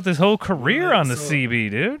 He built his whole career on the so- CB,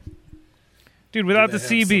 dude. Dude, without the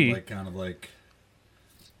CB...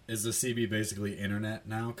 Is the CB basically internet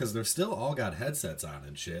now? Because they're still all got headsets on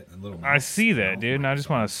and shit. And little I see that, dude, and I just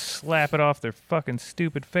want to slap it off their fucking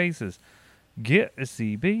stupid faces. Get a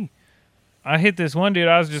CB. I hit this one dude.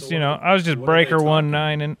 I was just, So I was just what are they breaker talking?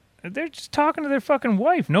 19, and they're just talking to their fucking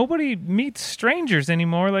wife. Nobody meets strangers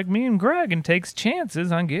anymore like me and Greg and takes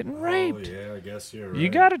chances on getting raped. Oh, yeah, I guess you're right. You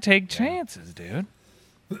gotta take chances, dude.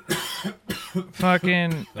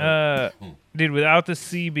 Fucking, dude, without the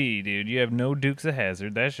CB, dude, you have no Dukes of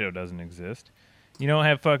Hazzard. That show doesn't exist. You don't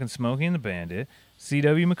have fucking Smokey and the Bandit.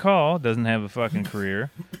 C.W. McCall doesn't have a fucking career.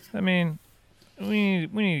 I mean, we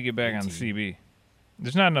need to get back on the CB.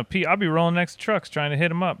 There's not enough I'll be rolling next to trucks trying to hit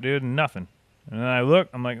him up, dude, and nothing. And then I look,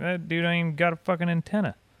 I'm like, that dude ain't even got a fucking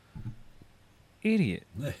antenna. Idiot.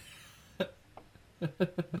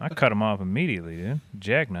 I cut him off immediately, dude.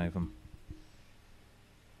 Jackknife him.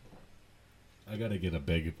 I gotta get a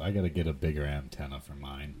bigger antenna for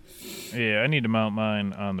mine. Yeah, I need to mount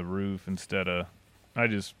mine on the roof instead of...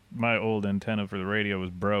 my old antenna for the radio was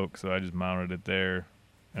broke, so I just mounted it there.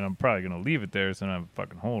 And I'm probably going to leave it there so I don't have a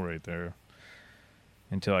fucking hole right there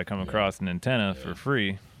until I come across an antenna for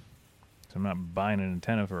free. So I'm not buying an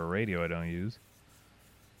antenna for a radio I don't use.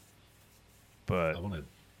 But I want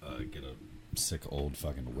to get a sick old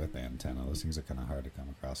fucking whip antenna. Those things are kind of hard to come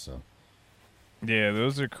across, so... yeah,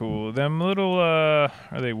 those are cool. Them little, are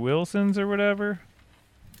they Wilsons or whatever?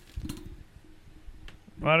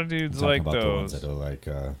 A lot of dudes I'm like talking about the ones those. that are like,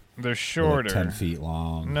 They're they're shorter. like 10 feet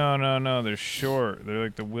long. No, they're short. They're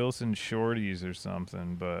like the Wilson Shorties or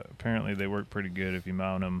something, but apparently they work pretty good if you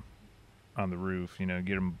mount them on the roof, get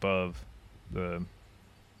them above the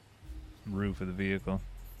roof of the vehicle.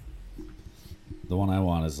 The one I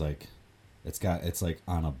want is like, it's like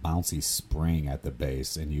on a bouncy spring at the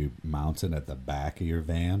base, and you mount it at the back of your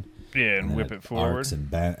van. Yeah, and then whip it forward.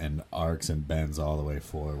 Arcs and bends all the way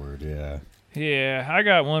forward. Yeah. Yeah, I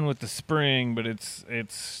got one with the spring, but it's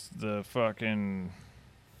the fucking,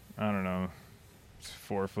 I don't know, it's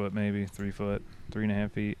 4 foot maybe, 3 foot,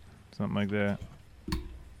 3.5 feet, something like that.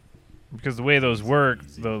 Because the way those work,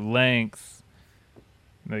 the length,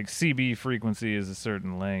 like CB frequency is a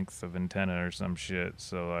certain length of antenna or some shit.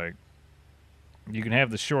 So like, you can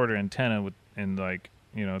have the shorter antenna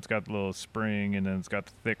it's got the little spring and then it's got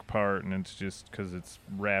the thick part, and it's just because it's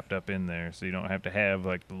wrapped up in there, so you don't have to have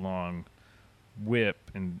like the long whip,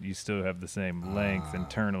 and you still have the same length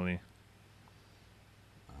internally.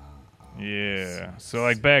 Yeah. So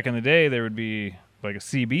like back in the day, there would be like a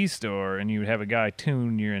CB store, and you would have a guy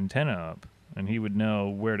tune your antenna up, and he would know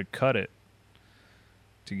where to cut it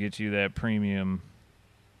to get you that premium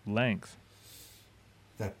length.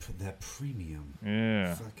 That premium.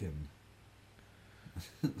 Yeah. Fucking.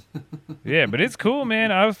 Yeah, but it's cool,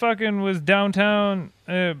 man. I was downtown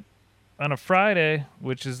on a Friday,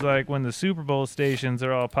 which is like when the Super Bowl stations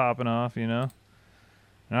are all popping off, you know?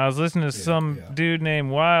 And I was listening to some dude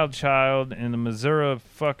named Wild Child in the Missouri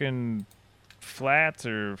fucking Flats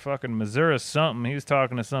or fucking Missouri something. He was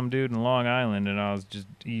talking to some dude in Long Island, and I was just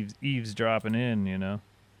eavesdropping in, you know?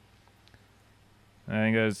 I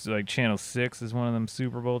think it was like Channel 6 is one of them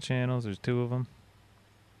Super Bowl channels. There's 2 of them.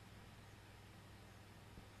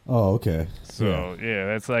 Oh, okay. So yeah,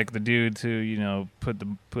 that's like the dudes who, you know, put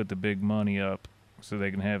the big money up so they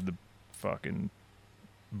can have the fucking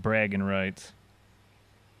bragging rights.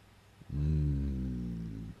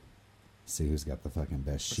 See who's got the fucking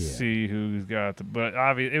best shit. See who's got the. But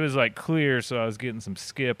obviously, it was like clear, so I was getting some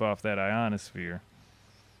skip off that ionosphere.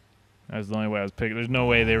 That was the only way I was picking. There's no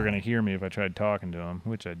way they were gonna hear me if I tried talking to them,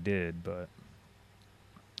 which I did, but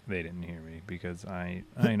they didn't hear me because I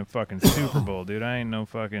ain't a fucking Super Bowl, dude. I ain't no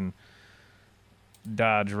fucking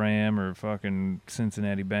Dodge Ram or fucking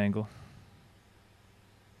Cincinnati Bengal.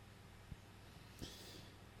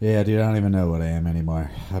 Yeah, dude, I don't even know what I am anymore.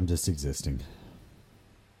 I'm just existing.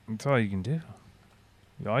 That's all you can do.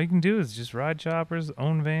 All you can do is just ride choppers,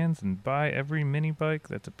 own vans, and buy every mini bike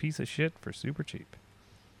that's a piece of shit for super cheap.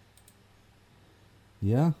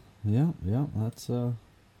 Yeah. That's about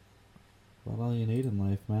all you need in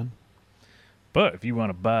life, man. But if you want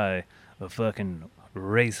to buy a fucking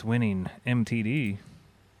race-winning MTD,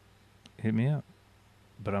 hit me up.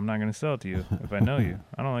 But I'm not going to sell it to you if I know you.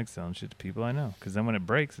 I don't like selling shit to people I know. Because then when it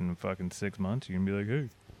breaks in fucking 6 months, you're going to be like, hey.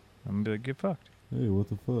 I'm going to be like, get fucked. Hey, what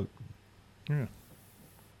the fuck? Yeah.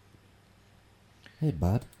 Hey,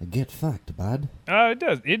 bud. Get fucked, bud. It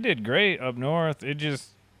does. It did great up north. It just,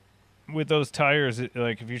 with those tires,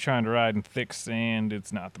 like if you're trying to ride in thick sand,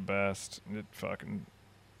 it's not the best. It fucking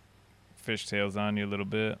fishtails on you a little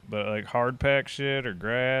bit. But like hard pack shit or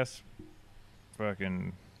grass,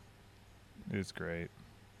 fucking, it's great.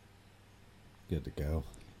 Good to go.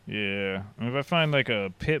 Yeah. And if I find like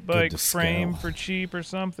a pit bike frame for cheap or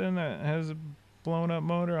something that has a blown up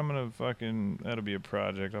motor, I'm going to fucking, that'll be a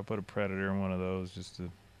project. I'll put a Predator in one of those just to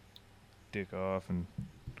dick off and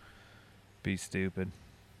be stupid.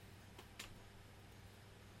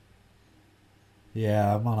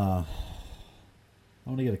 Yeah, I'm gonna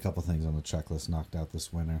get a couple things on the checklist knocked out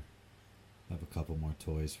this winter. I have a couple more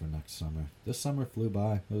toys for next summer. This summer flew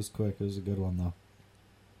by. It was quick. It was a good one, though.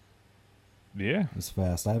 Yeah. It's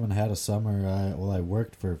fast. I haven't had a summer. I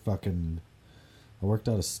worked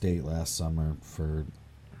out of state last summer for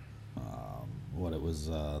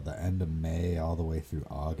the end of May all the way through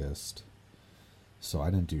August. So I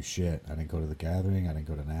didn't do shit. I didn't go to the gathering. I didn't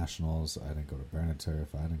go to nationals. I didn't go to Burn and Turf.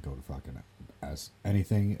 I didn't go to fucking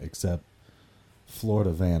anything except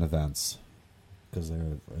Florida van events because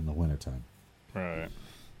they're in the wintertime. Right.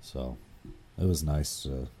 So it was nice.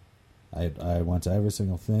 I went to every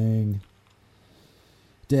single thing.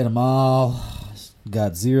 Did them all.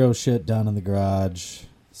 Got zero shit done in the garage.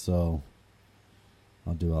 So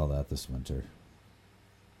I'll do all that this winter.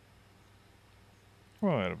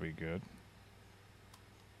 Well, that'll be good.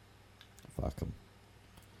 Fuck them.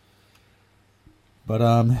 But,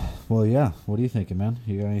 well, yeah. What are you thinking, man?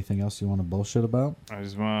 You got anything else you want to bullshit about? I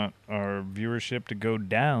just want our viewership to go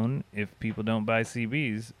down if people don't buy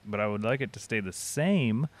CBs, but I would like it to stay the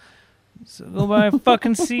same. So go buy a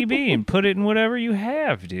fucking CB and put it in whatever you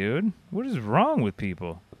have, dude. What is wrong with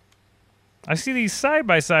people? I see these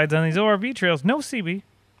side-by-sides on these ORV trails. No CB.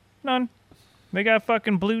 None. They got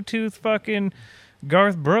fucking Bluetooth fucking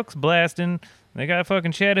Garth Brooks blasting. They got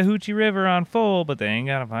fucking Chattahoochee River on full, but they ain't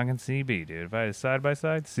got a fucking CB, dude. If I had a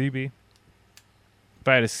side-by-side, CB. If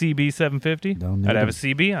I had a CB 750, I'd have a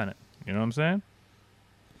CB on it. You know what I'm saying?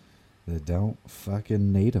 They don't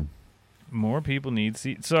fucking need them. More people need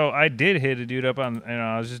seats. So I did hit a dude up on,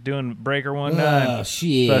 I was just doing Breaker 19. Oh,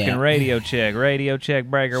 shit. Fucking radio check,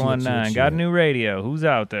 Breaker 19. Got a new radio. Who's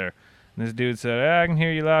out there? And this dude said, I can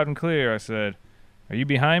hear you loud and clear. I said, are you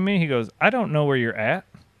behind me? He goes, I don't know where you're at.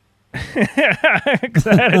 Because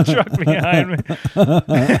I had a truck behind me.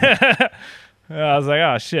 I was like,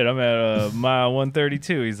 oh, shit, I'm at mile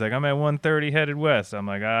 132. He's like, I'm at 130 headed west. I'm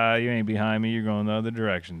like, you ain't behind me. You're going the other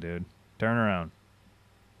direction, dude. Turn around.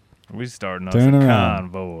 We starting us a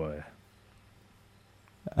convoy.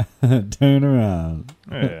 Turn around.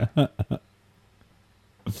 Yeah.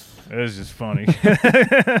 It was just funny.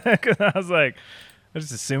 Because I was like, I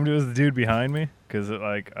just assumed it was the dude behind me. Because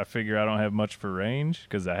like, I figure I don't have much for range.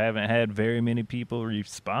 Because I haven't had very many people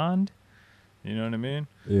respond. You know what I mean?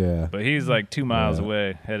 Yeah. But he's like 2 miles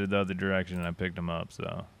away, headed the other direction, and I picked him up.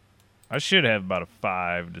 So I should have about a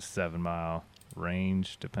 5 to 7 mile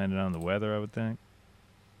range, depending on the weather, I would think.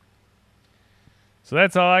 So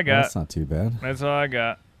that's all I Well, got. that's not too bad. That's all I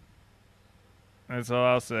got. That's all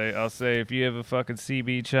I'll say. I'll say if you have a fucking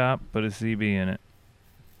CB chop, put a CB in it.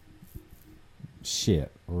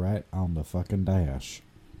 Shit, right on the fucking dash.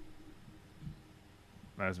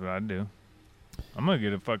 That's what I'd do. I'm gonna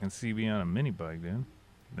get a fucking CB on a mini bike, dude.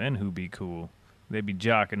 Then who be cool? They be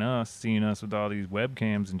jocking us, seeing us with all these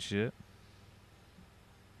webcams and shit.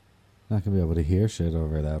 Not gonna be able to hear shit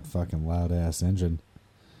over that fucking loud ass engine.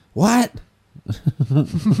 What?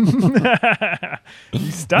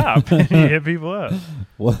 You stop and you hit people up.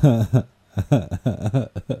 What?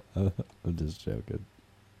 I'm just joking.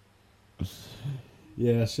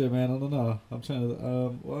 Yeah, shit, man. I don't know. I'm trying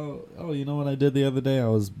to. You know what I did the other day? I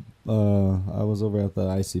was over at the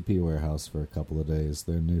ICP warehouse for a couple of days.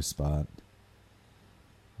 Their new spot.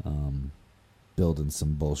 Building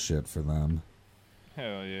some bullshit for them.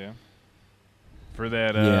 Hell yeah. For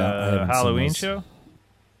that I haven't seen Halloween those. show?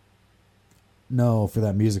 No, for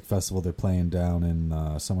that music festival they're playing down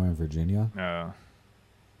in somewhere in Virginia. Oh.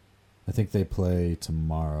 I think they play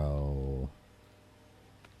tomorrow.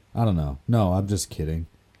 I don't know. No, I'm just kidding.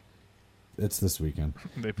 It's this weekend.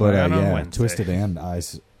 They play on Wednesday. Twisted and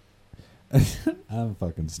Ice. I'm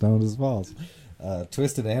fucking stoned as balls.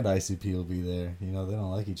 Twisted and ICP will be there. You know, they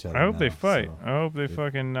don't like each other. I hope they now, fight. so I hope they they-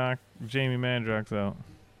 fucking knock Jamie Mandrox out.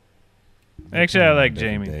 they're Actually, I playing on like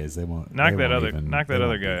different Jamie. days. They won't Knock they that won't other even- knock they that other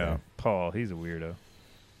won't be guy there. out. Paul, he's a weirdo.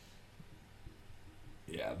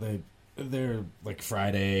 Yeah, they're like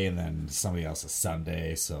Friday and then somebody else is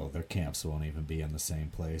Sunday, so their camps won't even be in the same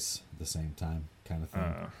place at the same time, kind of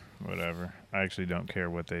thing. Whatever. I actually don't care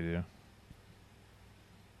what they do.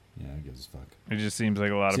 Yeah, who gives a fuck? It just seems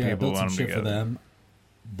like a lot of So, yeah, I people built some want them shit together. for them,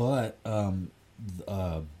 but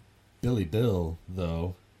Billy Bill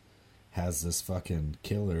though has this fucking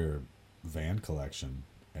killer van collection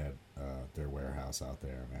at their warehouse out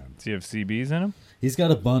there, man. Do you have CBs in them? He's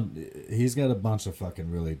got a bunch of fucking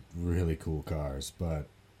really, really cool cars, but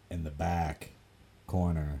in the back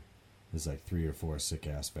corner there's like 3 or 4 sick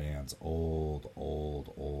ass vans, old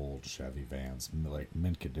Chevy vans, like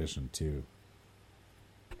mint condition too.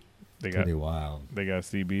 They got Pretty wild. they got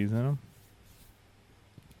CBs in them.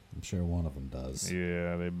 I'm sure one of them does.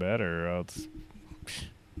 Yeah, they better. Or else,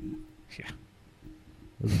 yeah.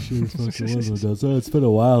 I'm sure fucking one of them does. It's been a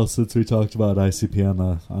while since we talked about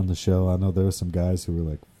ICP on the show. I know there were some guys who were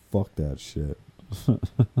like, "Fuck that shit."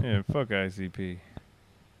 Yeah, fuck ICP.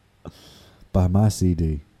 Buy my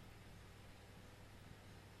CD.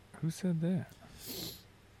 Who said that?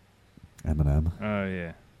 Eminem. Oh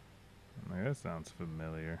yeah, like, that sounds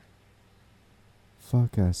familiar.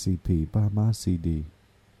 Fuck ICP. Buy my CD.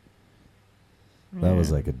 That was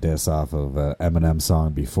Yeah. like a diss off of an Eminem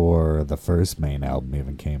song before the first main album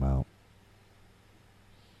even came out.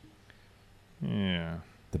 Yeah.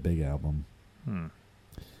 The big album. Hmm.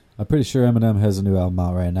 I'm pretty sure Eminem has a new album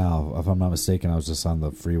out right now. If I'm not mistaken, I was just on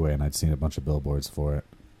the freeway and I'd seen a bunch of billboards for it.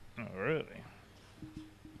 Oh really?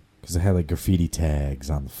 Because it had like graffiti tags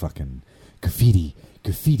on the fucking...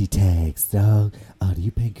 Graffiti tags, dog. Oh, do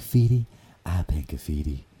you paint graffiti? I paint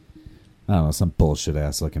graffiti. I don't know, some bullshit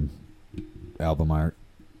ass looking album art.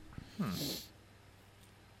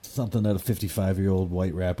 Something that a 55-year-old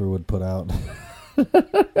white rapper would put out.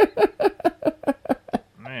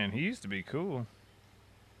 Man, he used to be cool.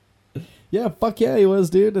 Yeah, fuck yeah, he was,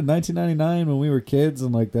 dude. In 1999 when we were kids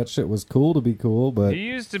and like that shit was cool to be cool, but... He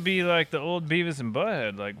used to be like the old Beavis and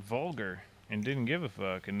Butthead, like vulgar and didn't give a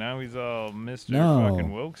fuck, and now he's all Mr. No.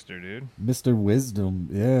 fucking Wokester, dude. Mr. Wisdom.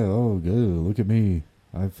 Yeah, oh, good. Look at me.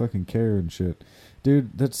 I fucking care and shit.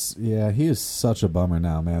 Dude, that's... Yeah, he is such a bummer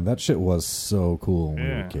now, man. That shit was so cool when we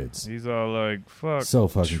Yeah, were kids. he's all like, fuck So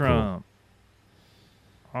fucking Trump.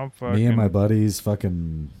 I'm fucking... Me and my buddies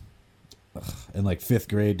fucking... Ugh, in like 5th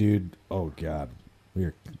grade, dude. Oh, God. We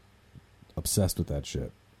were obsessed with that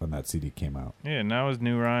shit when that CD came out. Yeah, now his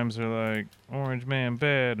new rhymes are like, Orange Man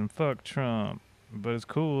bad and fuck Trump. But it's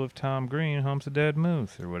cool if Tom Green humps a dead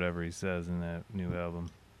moose, or whatever he says in that new album.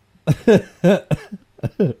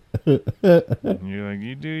 And you're like,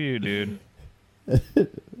 you do you, dude.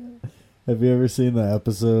 Have you ever seen the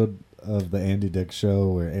episode of the Andy Dick show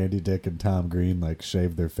where Andy Dick and Tom Green like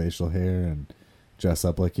shave their facial hair and dress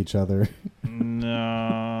up like each other?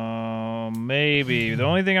 No, maybe. The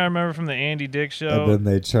only thing I remember from the Andy Dick show... And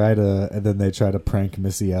then they try to prank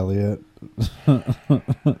Missy Elliott.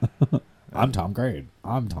 I'm Tom Green.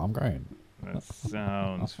 That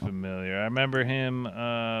sounds familiar. I remember him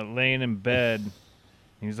laying in bed.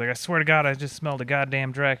 He was like, I swear to God, I just smelled a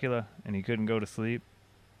goddamn Dracula. And he couldn't go to sleep.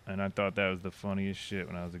 And I thought that was the funniest shit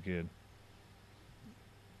when I was a kid.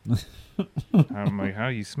 I'm like, how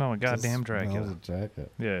do you smell a goddamn Dracula? Smells a Dracula.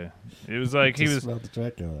 Yeah, it was like he Just was. smelled the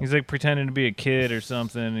Dracula. He's like pretending to be a kid or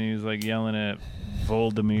something. And he was like yelling at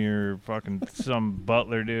Voldemir, fucking some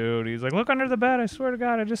butler dude. He's like, look under the bed. I swear to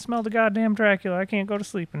God, I just smelled a goddamn Dracula. I can't go to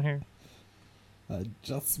sleep in here. I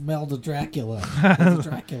just smelled a Dracula. There's a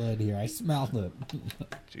Dracula in here. I smelled it.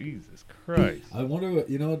 Jesus Christ. I wonder what,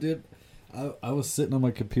 dude. I was sitting on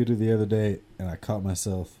my computer the other day and I caught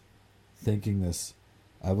myself thinking this.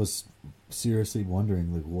 I was seriously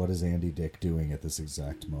wondering, like, what is Andy Dick doing at this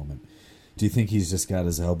exact moment? Do you think he's just got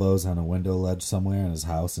his elbows on a window ledge somewhere in his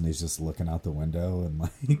house and he's just looking out the window and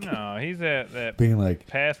like No, he's at that being like,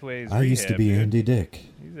 Pathways I used to rehab, be dude. Andy Dick.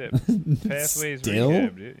 He's at Pathways Still?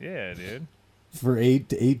 rehab, dude. Yeah, dude. For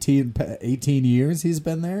 18 years he's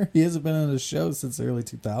been there. He hasn't been on a show since the early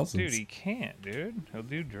 2000s. Dude, he can't, dude. He'll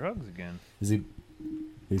do drugs again. Is he?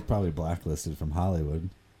 He's probably blacklisted from Hollywood.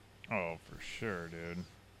 Oh, for sure, dude.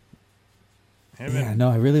 Him Yeah, and no,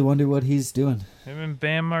 I really wonder what he's doing. him and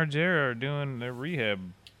Bam Margera are doing their rehab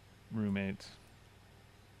roommates.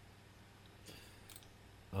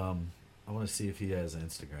 I want to see if he has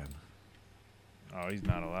Instagram. Oh, he's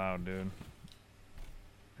not allowed, dude.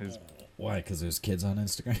 His Why? Because there's kids on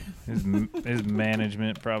Instagram. his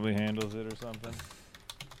management probably handles it or something.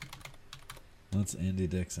 What's Andy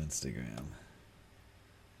Dick's Instagram?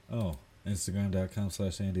 Oh,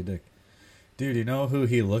 Instagram.com/Andy Dick. Dude, you know who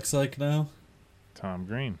he looks like now? Tom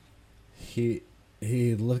Green. He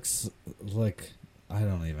looks like, I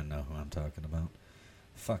don't even know who I'm talking about.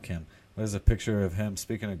 Fuck him. There's a picture of him.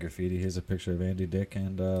 Speaking of graffiti, here's a picture of Andy Dick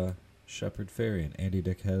and Shepard Fairey. And Andy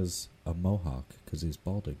Dick has a mohawk because he's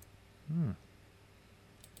balding.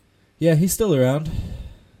 Yeah, he's still around.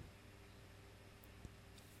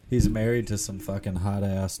 He's married to some fucking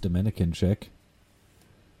hot-ass Dominican chick.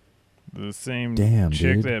 The same Damn,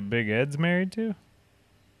 chick dude. that Big Ed's married to?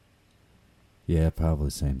 Yeah, probably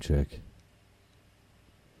same chick.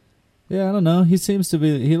 Yeah, I don't know. He seems to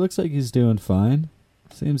be... He looks like he's doing fine.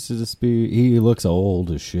 Seems to just be... He looks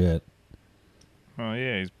old as shit. Oh,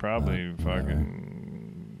 yeah, he's probably whatever.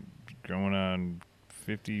 fucking going on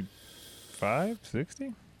 55,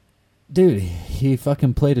 60? Dude, he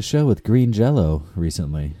fucking played a show with Green Jello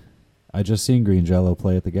recently. I just seen Green Jello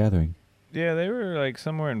play at the Gathering. Yeah, they were like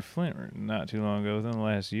somewhere in Flint not too long ago, within the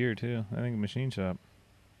last year, too. I think Machine Shop.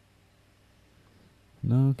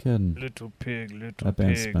 No kidding. Little pig, little That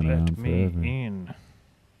band's pig, been let around me forever. in.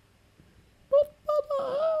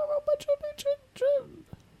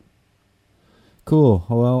 Cool.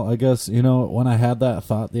 Well, I guess, when I had that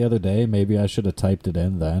thought the other day, maybe I should have typed it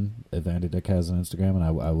in then, if Andy Dick has an Instagram, and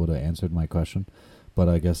I would have answered my question. But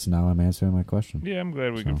I guess now I'm answering my question. Yeah, I'm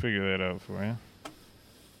glad we can So. figure that out for you.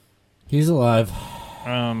 He's alive.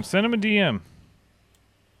 Send him a DM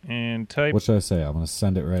and type. What should I say? I'm going to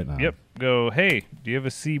send it right now. Yep. Go, hey, do you have a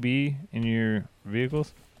CB in your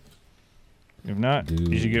vehicles? If not, Do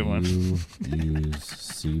you should get one. you use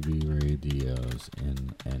CB radios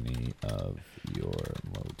in any of your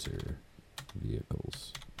motor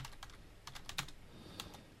vehicles?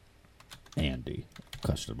 Andy,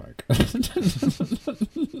 question mark.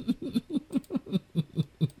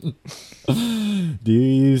 Do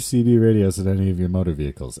you use CB radios in any of your motor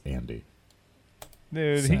vehicles, Andy?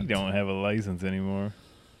 Dude, he Sent. don't have a license anymore.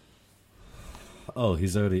 Oh,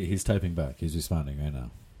 he's typing back. He's responding right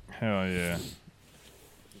now. Hell yeah.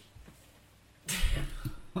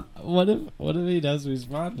 What if he does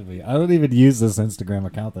respond to me? I don't even use this Instagram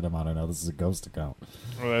account that I'm on. I know this is a ghost account.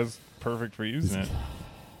 Well, that's perfect for using it.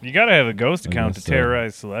 You gotta have a ghost I account to guess so.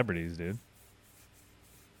 terrorize celebrities, dude.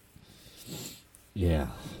 Yeah,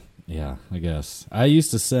 I guess. I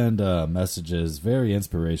used to send messages, very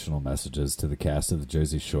inspirational messages, to the cast of the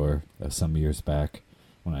Jersey Shore some years back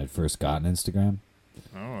when I first got an Instagram.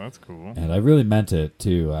 Oh, that's cool. And I really meant it,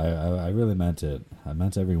 too. I really meant it. I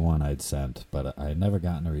meant every one I'd sent, but I had never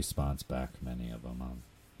gotten a response back from any of them.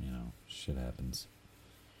 Shit happens.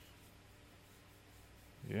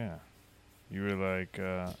 Yeah. You were like,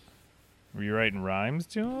 were you writing rhymes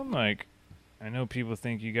to him? Like, I know people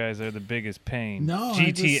think you guys are the biggest pain. No, I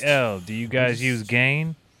GTL, do you guys use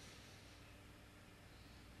gain?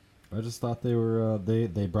 I just thought they were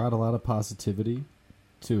they brought a lot of positivity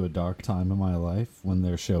to a dark time in my life when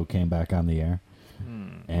their show came back on the air.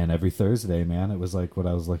 And every Thursday, man, it was like what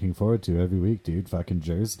I was looking forward to every week, dude. Fucking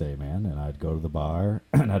Jersey Day, man. And I'd go to the bar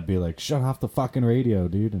and I'd be like, "Shut off the fucking radio,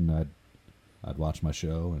 dude." And I'd watch my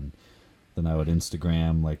show, and then I would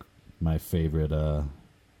Instagram like my favorite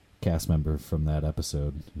cast member from that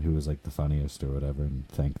episode, who was like the funniest or whatever, and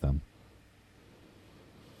thank them.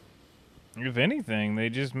 If anything, they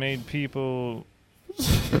just made people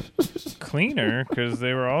cleaner because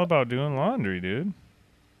they were all about doing laundry, dude.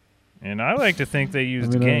 And I like to think they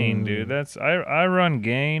used Gain, dude. I run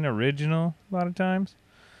Gain original a lot of times,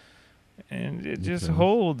 and it just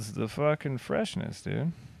holds the fucking freshness,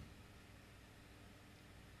 dude.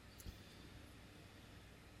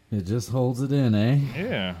 It just holds it in, eh?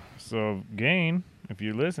 Yeah. So Gain, if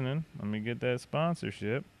you're listening, let me get that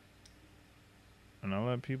sponsorship, and I'll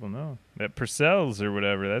let people know that Purcell's or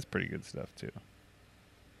whatever. That's pretty good stuff too.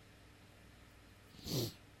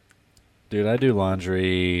 Dude, I do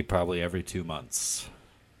laundry probably every 2 months.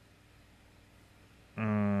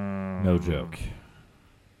 No joke.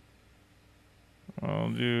 Well,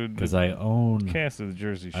 dude, Because I own... cast of the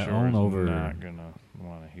Jersey Shore I own is over- not gonna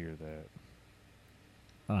want to hear that.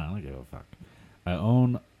 Oh, I don't give a fuck. I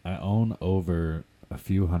own over a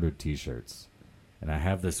few hundred T-shirts, and I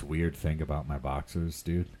have this weird thing about my boxers,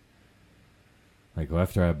 dude. Like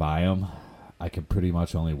after I buy them, I can pretty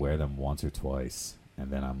much only wear them once or twice, and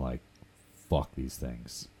then I'm like, fuck these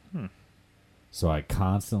things. So I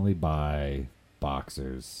constantly buy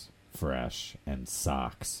boxers fresh and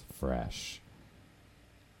socks fresh.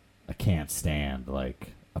 I can't stand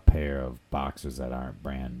like a pair of boxers that aren't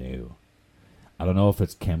brand new. I don't know if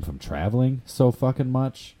it's came from traveling so fucking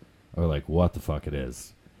much or like what the fuck it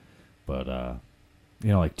is. But you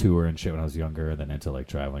know, like tour and shit when I was younger, and then into like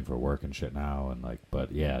traveling for work and shit now, and like,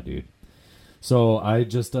 but yeah, dude. So I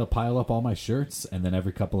just pile up all my shirts, and then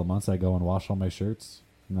every couple of months I go and wash all my shirts,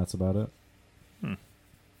 and that's about it.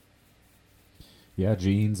 Yeah,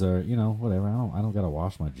 jeans are, you know, whatever. I don't gotta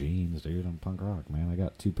wash my jeans, dude. I'm punk rock, man. I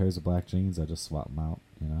got 2 pairs of black jeans. I just swap them out,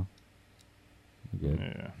 you know. Good.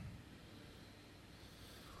 Yeah.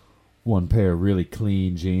 1 pair of really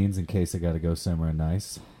clean jeans in case I gotta go somewhere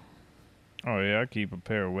nice. Oh yeah, I keep a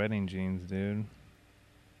pair of wedding jeans, dude.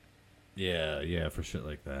 Yeah, for shit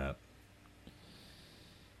like that.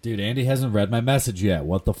 Dude, Andy hasn't read my message yet.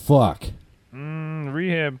 What the fuck?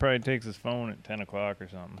 Rehab probably takes his phone at 10 o'clock or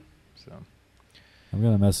something. So I'm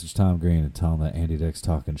gonna message Tom Green and tell him that Andy Dick's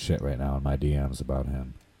talking shit right now in my DMs about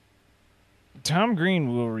him. Tom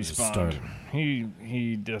Green will Just respond. start.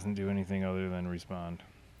 He doesn't do anything other than respond.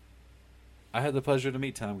 I had the pleasure to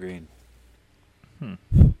meet Tom Green. I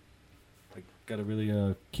got a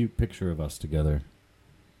really cute picture of us together,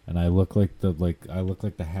 and I look like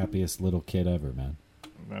the happiest little kid ever, man.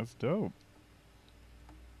 That's dope.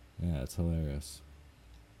 Yeah, it's hilarious.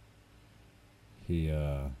 He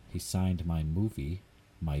signed my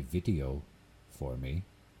video for me,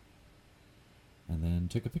 and then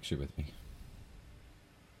took a picture with me.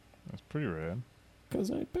 That's pretty rad.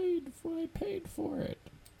 'Cause I paid for it.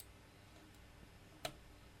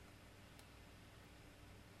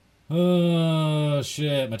 Oh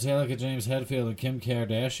shit! Metallica, James Hetfield, and Kim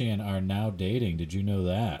Kardashian are now dating. Did you know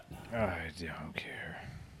that? I don't care.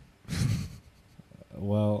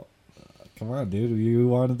 Well, come on, dude. You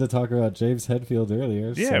wanted to talk about James Hetfield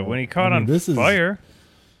earlier. Yeah, so, when he caught I mean, on this fire.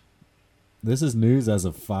 This is news as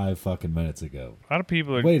of 5 fucking minutes ago. A lot of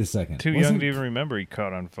people are Wait a second. too young to even remember he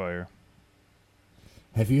caught on fire.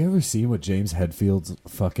 Have you ever seen what James Hetfield's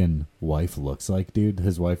fucking wife looks like, dude?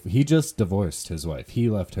 His wife, he just divorced his wife. He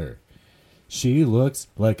left her. She looks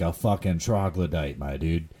like a fucking troglodyte, my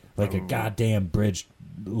dude. Like a goddamn bridge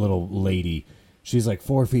little lady. She's like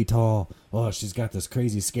 4 feet tall. Oh, she's got this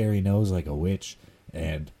crazy scary nose like a witch.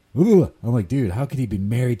 And I'm like, dude, how could he be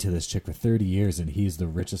married to this chick for 30 years and he's the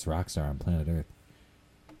richest rock star on planet Earth?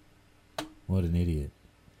 What an idiot.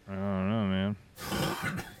 I don't know, man.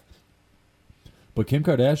 But Kim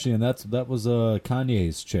Kardashian, that was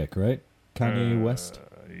Kanye's chick, right? Kanye West?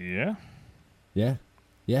 Yeah. Yeah.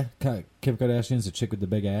 Yeah. Kim Kardashian's the chick with the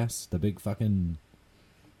big ass, the big fucking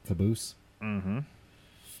caboose.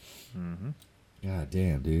 God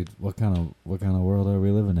damn, dude. What kind of world are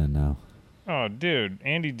we living in now? Oh, dude.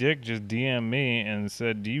 Andy Dick just DM'd me and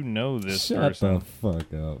said, do you know this Shut person? the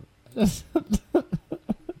fuck up.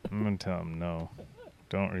 I'm going to tell him no.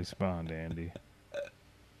 Don't respond, Andy.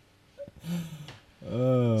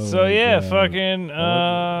 Oh, So, yeah, God. fucking,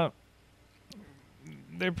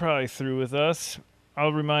 they're probably through with us.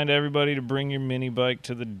 I'll remind everybody to bring your mini bike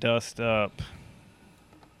to the Dust Up.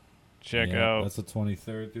 Check Yeah, out That's the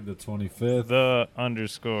 23rd through the 25th.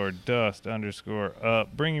 _dust_up.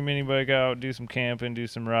 Bring your mini bike out, do some camping, do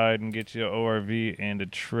some riding, get you an ORV and a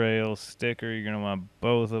trail sticker. You're going to want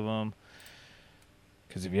both of them.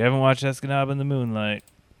 Because if you haven't watched Escanaba in the Moonlight,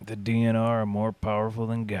 the DNR are more powerful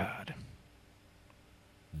than God.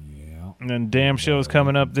 Yeah. And then Damn Show's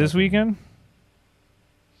coming up this weekend.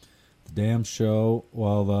 The Damn Show.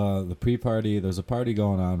 Well, the pre-party, there's a party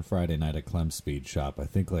going on Friday night at Clem's Speed Shop. I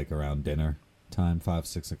think like around dinner time, 5,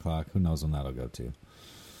 6 o'clock. Who knows when that'll go to.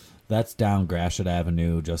 That's down Gratiot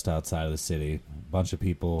Avenue, just outside of the city. A bunch of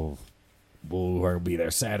people will be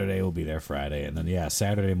there Saturday, will be there Friday. And then, yeah,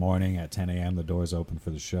 Saturday morning at 10 a.m., the doors open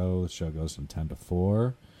for the show. The show goes from 10 to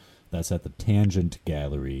 4. That's at the Tangent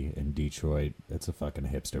Gallery in Detroit. It's a fucking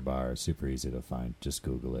hipster bar. Super easy to find. Just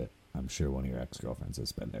Google it. I'm sure one of your ex-girlfriends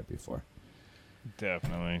has been there before.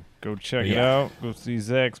 Definitely. Go check it out. Go see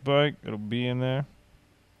Zach's bike. It'll be in there.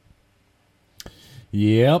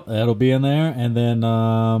 Yep, that'll be in there. And then,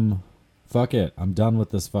 fuck it. I'm done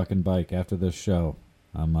with this fucking bike after this show.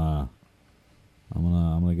 I'm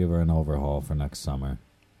gonna give her an overhaul for next summer.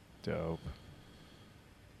 Dope.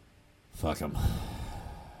 Fuck 'em.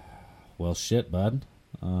 Well, shit, bud.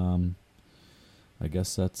 I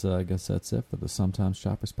guess that's it for the Sometimes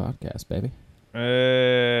Choppers podcast, baby.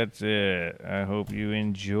 That's it. I hope you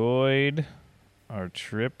enjoyed our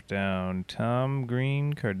trip down Tom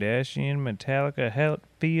Green, Kardashian, Metallica,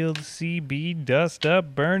 Hetfield, CB, Dust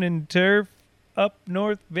Up, Burning Turf, Up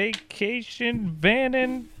North Vacation,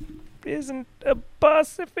 Vannon isn't a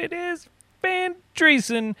bus. If it is, Van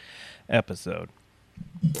Dreesen episode.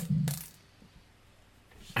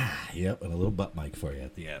 Yep, and a little butt mic for you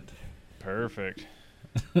at the end. Perfect.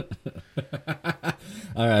 All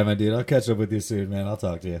right, my dude. I'll catch up with you soon, man. I'll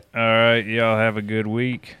talk to you. All right, y'all have a good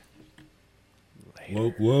week.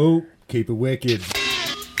 Whoa, whoa. Keep it wicked.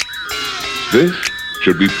 This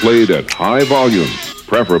should be played at high volume,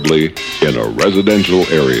 preferably in a residential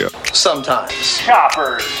area. Sometimes.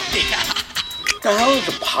 Choppers. The hell is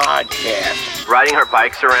a podcast? Riding our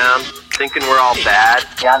bikes around, thinking we're all bad.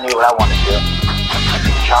 Yeah, I knew what I wanted to do.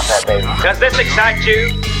 Chop that baby. Does this excite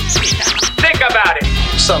you? Think about it.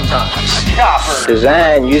 Sometimes. Choppers.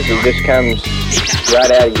 Design usually just comes right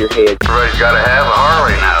out of your head. Everybody's got to have a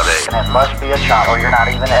Harley nowadays. And it must be a chopper. You're not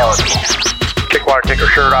even eligible. Chick want to take her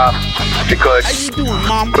shirt off? She could. How you doing,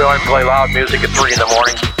 Mom? We only play loud music at 3 in the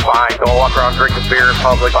morning. Fine. Don't walk around drinking beer in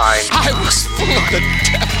public. Fine. I was full of the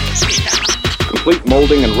devil. Complete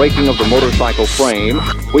molding and raking of the motorcycle frame,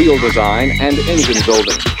 wheel design, and engine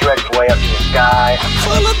building. Stretched way up to the sky.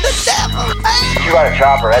 Full of the devil, man. You got a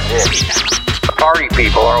chopper, that's it. Party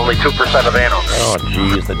people are only 2% of animals. Oh,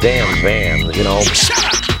 geez, the damn van, you know. Shut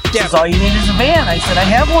up, That's devil. all you need is a van. I said I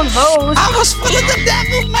have one of those. I was full of the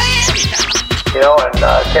devil, man. You know, in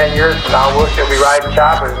 10 years from now, we'll still be riding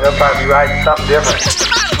choppers, and they'll probably be riding something different. What's the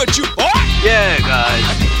matter with you, boy? Yeah, guys.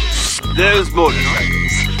 Those motorcycles.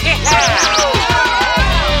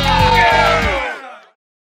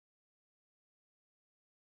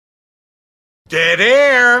 Dead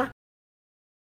air.